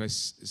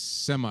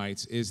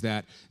anti-Semites is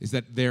that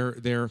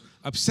they're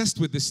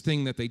obsessed with this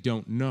thing that they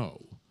don't know.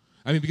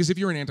 I mean, because if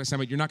you're an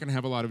anti-Semite, you're not going to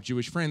have a lot of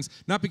Jewish friends,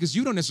 not because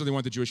you don't necessarily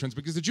want the Jewish friends,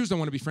 because the Jews don't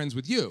want to be friends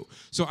with you.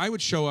 So I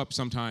would show up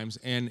sometimes,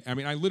 and I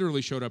mean, I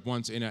literally showed up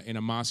once in a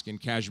mosque in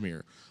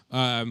Kashmir.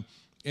 And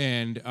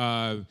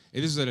this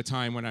is at a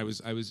time when I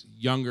was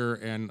younger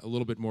and a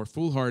little bit more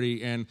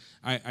foolhardy, and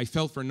I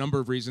felt for a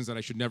number of reasons that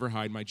I should never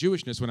hide my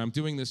Jewishness when I'm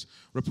doing this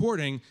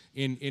reporting,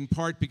 in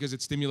part because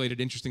it stimulated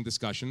interesting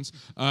discussions,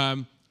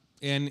 and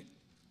in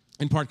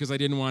part because I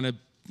didn't want to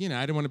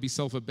be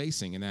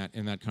self-abasing in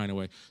that kind of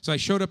way. So I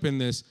showed up in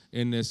this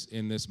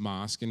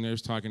mosque, and I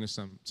was talking to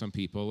some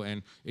people,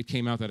 and it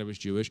came out that I was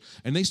Jewish,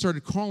 and they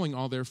started calling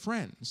all their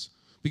friends.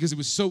 Because it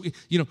was so,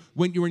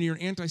 when you're an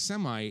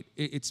anti-Semite,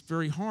 it's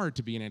very hard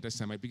to be an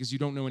anti-Semite because you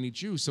don't know any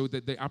Jews. So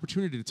the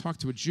opportunity to talk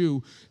to a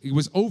Jew, it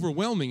was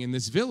overwhelming in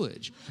this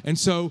village. And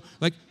so,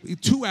 like,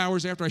 2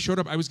 hours after I showed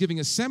up, I was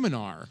giving a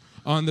seminar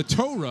on the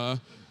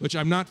Torah, which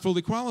I'm not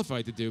fully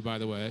qualified to do, by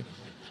the way.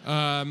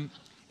 And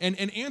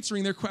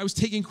answering I was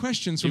taking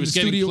questions from the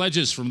studio. He was getting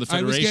pledges from the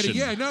Federation.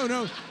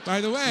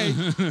 By the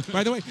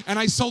way, and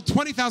I sold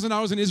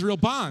 $20,000 in Israel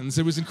bonds.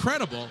 It was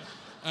incredible.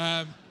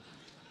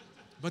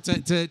 But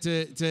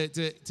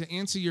to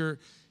answer your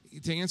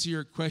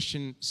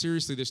question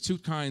seriously, there's two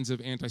kinds of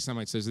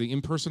anti-Semites. There's the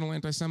impersonal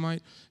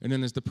anti-Semite, and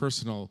then there's the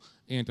personal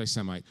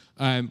anti-Semite.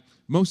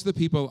 Most of the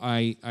people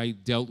I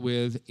dealt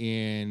with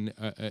in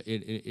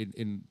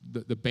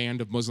the band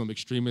of Muslim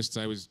extremists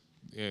I was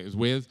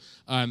with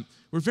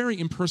were very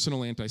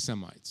impersonal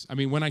anti-Semites. I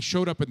mean, when I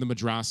showed up at the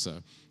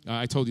madrasa,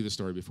 I told you the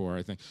story before,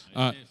 I think.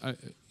 When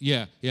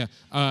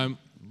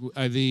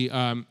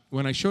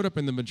I showed up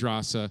in the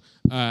madrasa,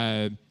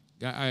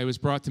 I was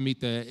brought to meet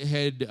the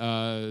head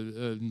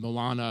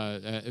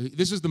Maulana.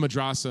 This is the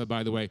madrasa,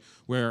 by the way,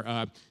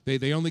 where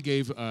they only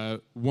gave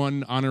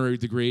one honorary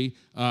degree,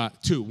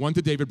 two. One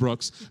to David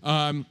Brooks,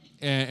 and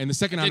the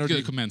second honorary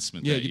degree. The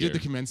commencement. Yeah, you did the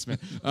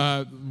commencement.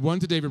 One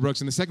to David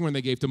Brooks, and the second one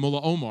they gave to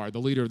Mullah Omar, the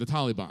leader of the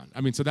Taliban.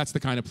 I mean, so that's the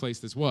kind of place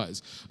this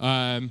was.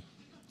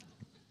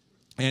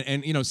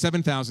 And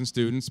 7,000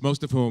 students,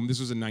 most of whom, this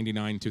was in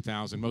 99,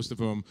 2000, most of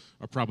whom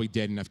are probably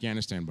dead in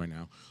Afghanistan by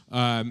now.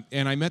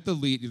 And I met the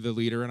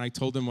leader, and I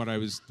told him what I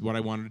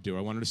wanted to do.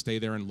 I wanted to stay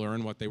there and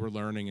learn what they were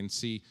learning and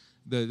see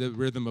the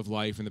rhythm of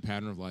life and the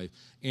pattern of life.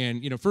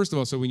 And, first of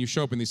all, so when you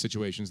show up in these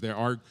situations, they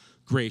are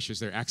gracious.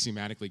 They're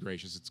axiomatically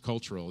gracious. It's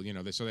cultural,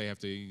 so they have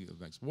to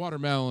eat like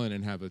watermelon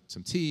and have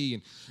some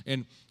tea.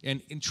 And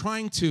in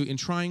trying to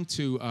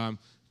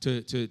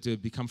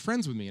become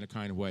friends with me in a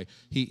kind of way,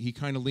 he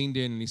kind of leaned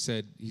in and he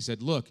said,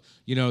 look,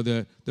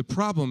 the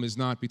problem is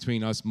not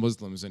between us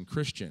Muslims and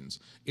Christians,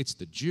 it's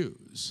the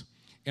Jews.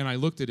 And I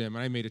looked at him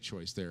and I made a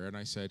choice there, and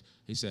I said,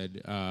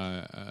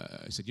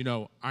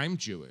 I'm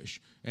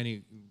Jewish. And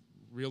he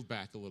reeled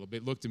back a little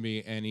bit, looked at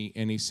me, and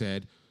he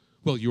said,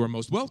 well, you are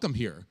most welcome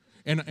here.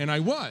 And I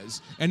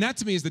was. And that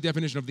to me is the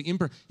definition of the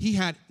he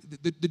had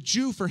the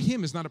Jew for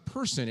him is not a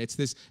person. It's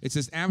this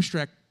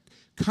abstract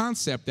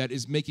concept that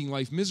is making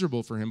life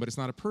miserable for him, but it's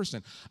not a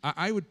person.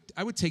 I would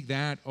take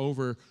that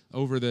over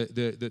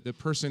the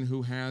person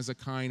who has a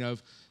kind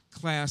of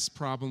class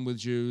problem with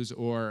Jews,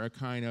 or a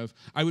kind of,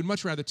 I would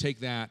much rather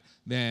take that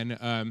than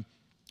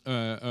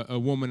a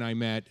woman I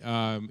met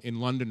in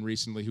London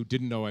recently who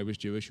didn't know I was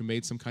Jewish, who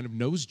made some kind of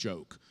nose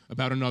joke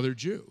about another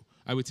Jew.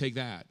 I would take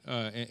that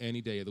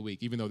any day of the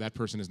week, even though that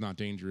person is not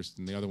dangerous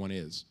and the other one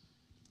is.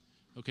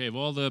 Okay, of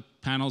all the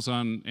panels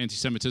on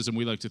anti-Semitism,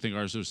 we like to think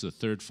ours was the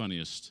third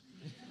funniest.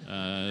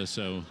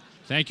 So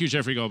thank you,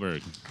 Jeffrey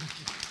Goldberg.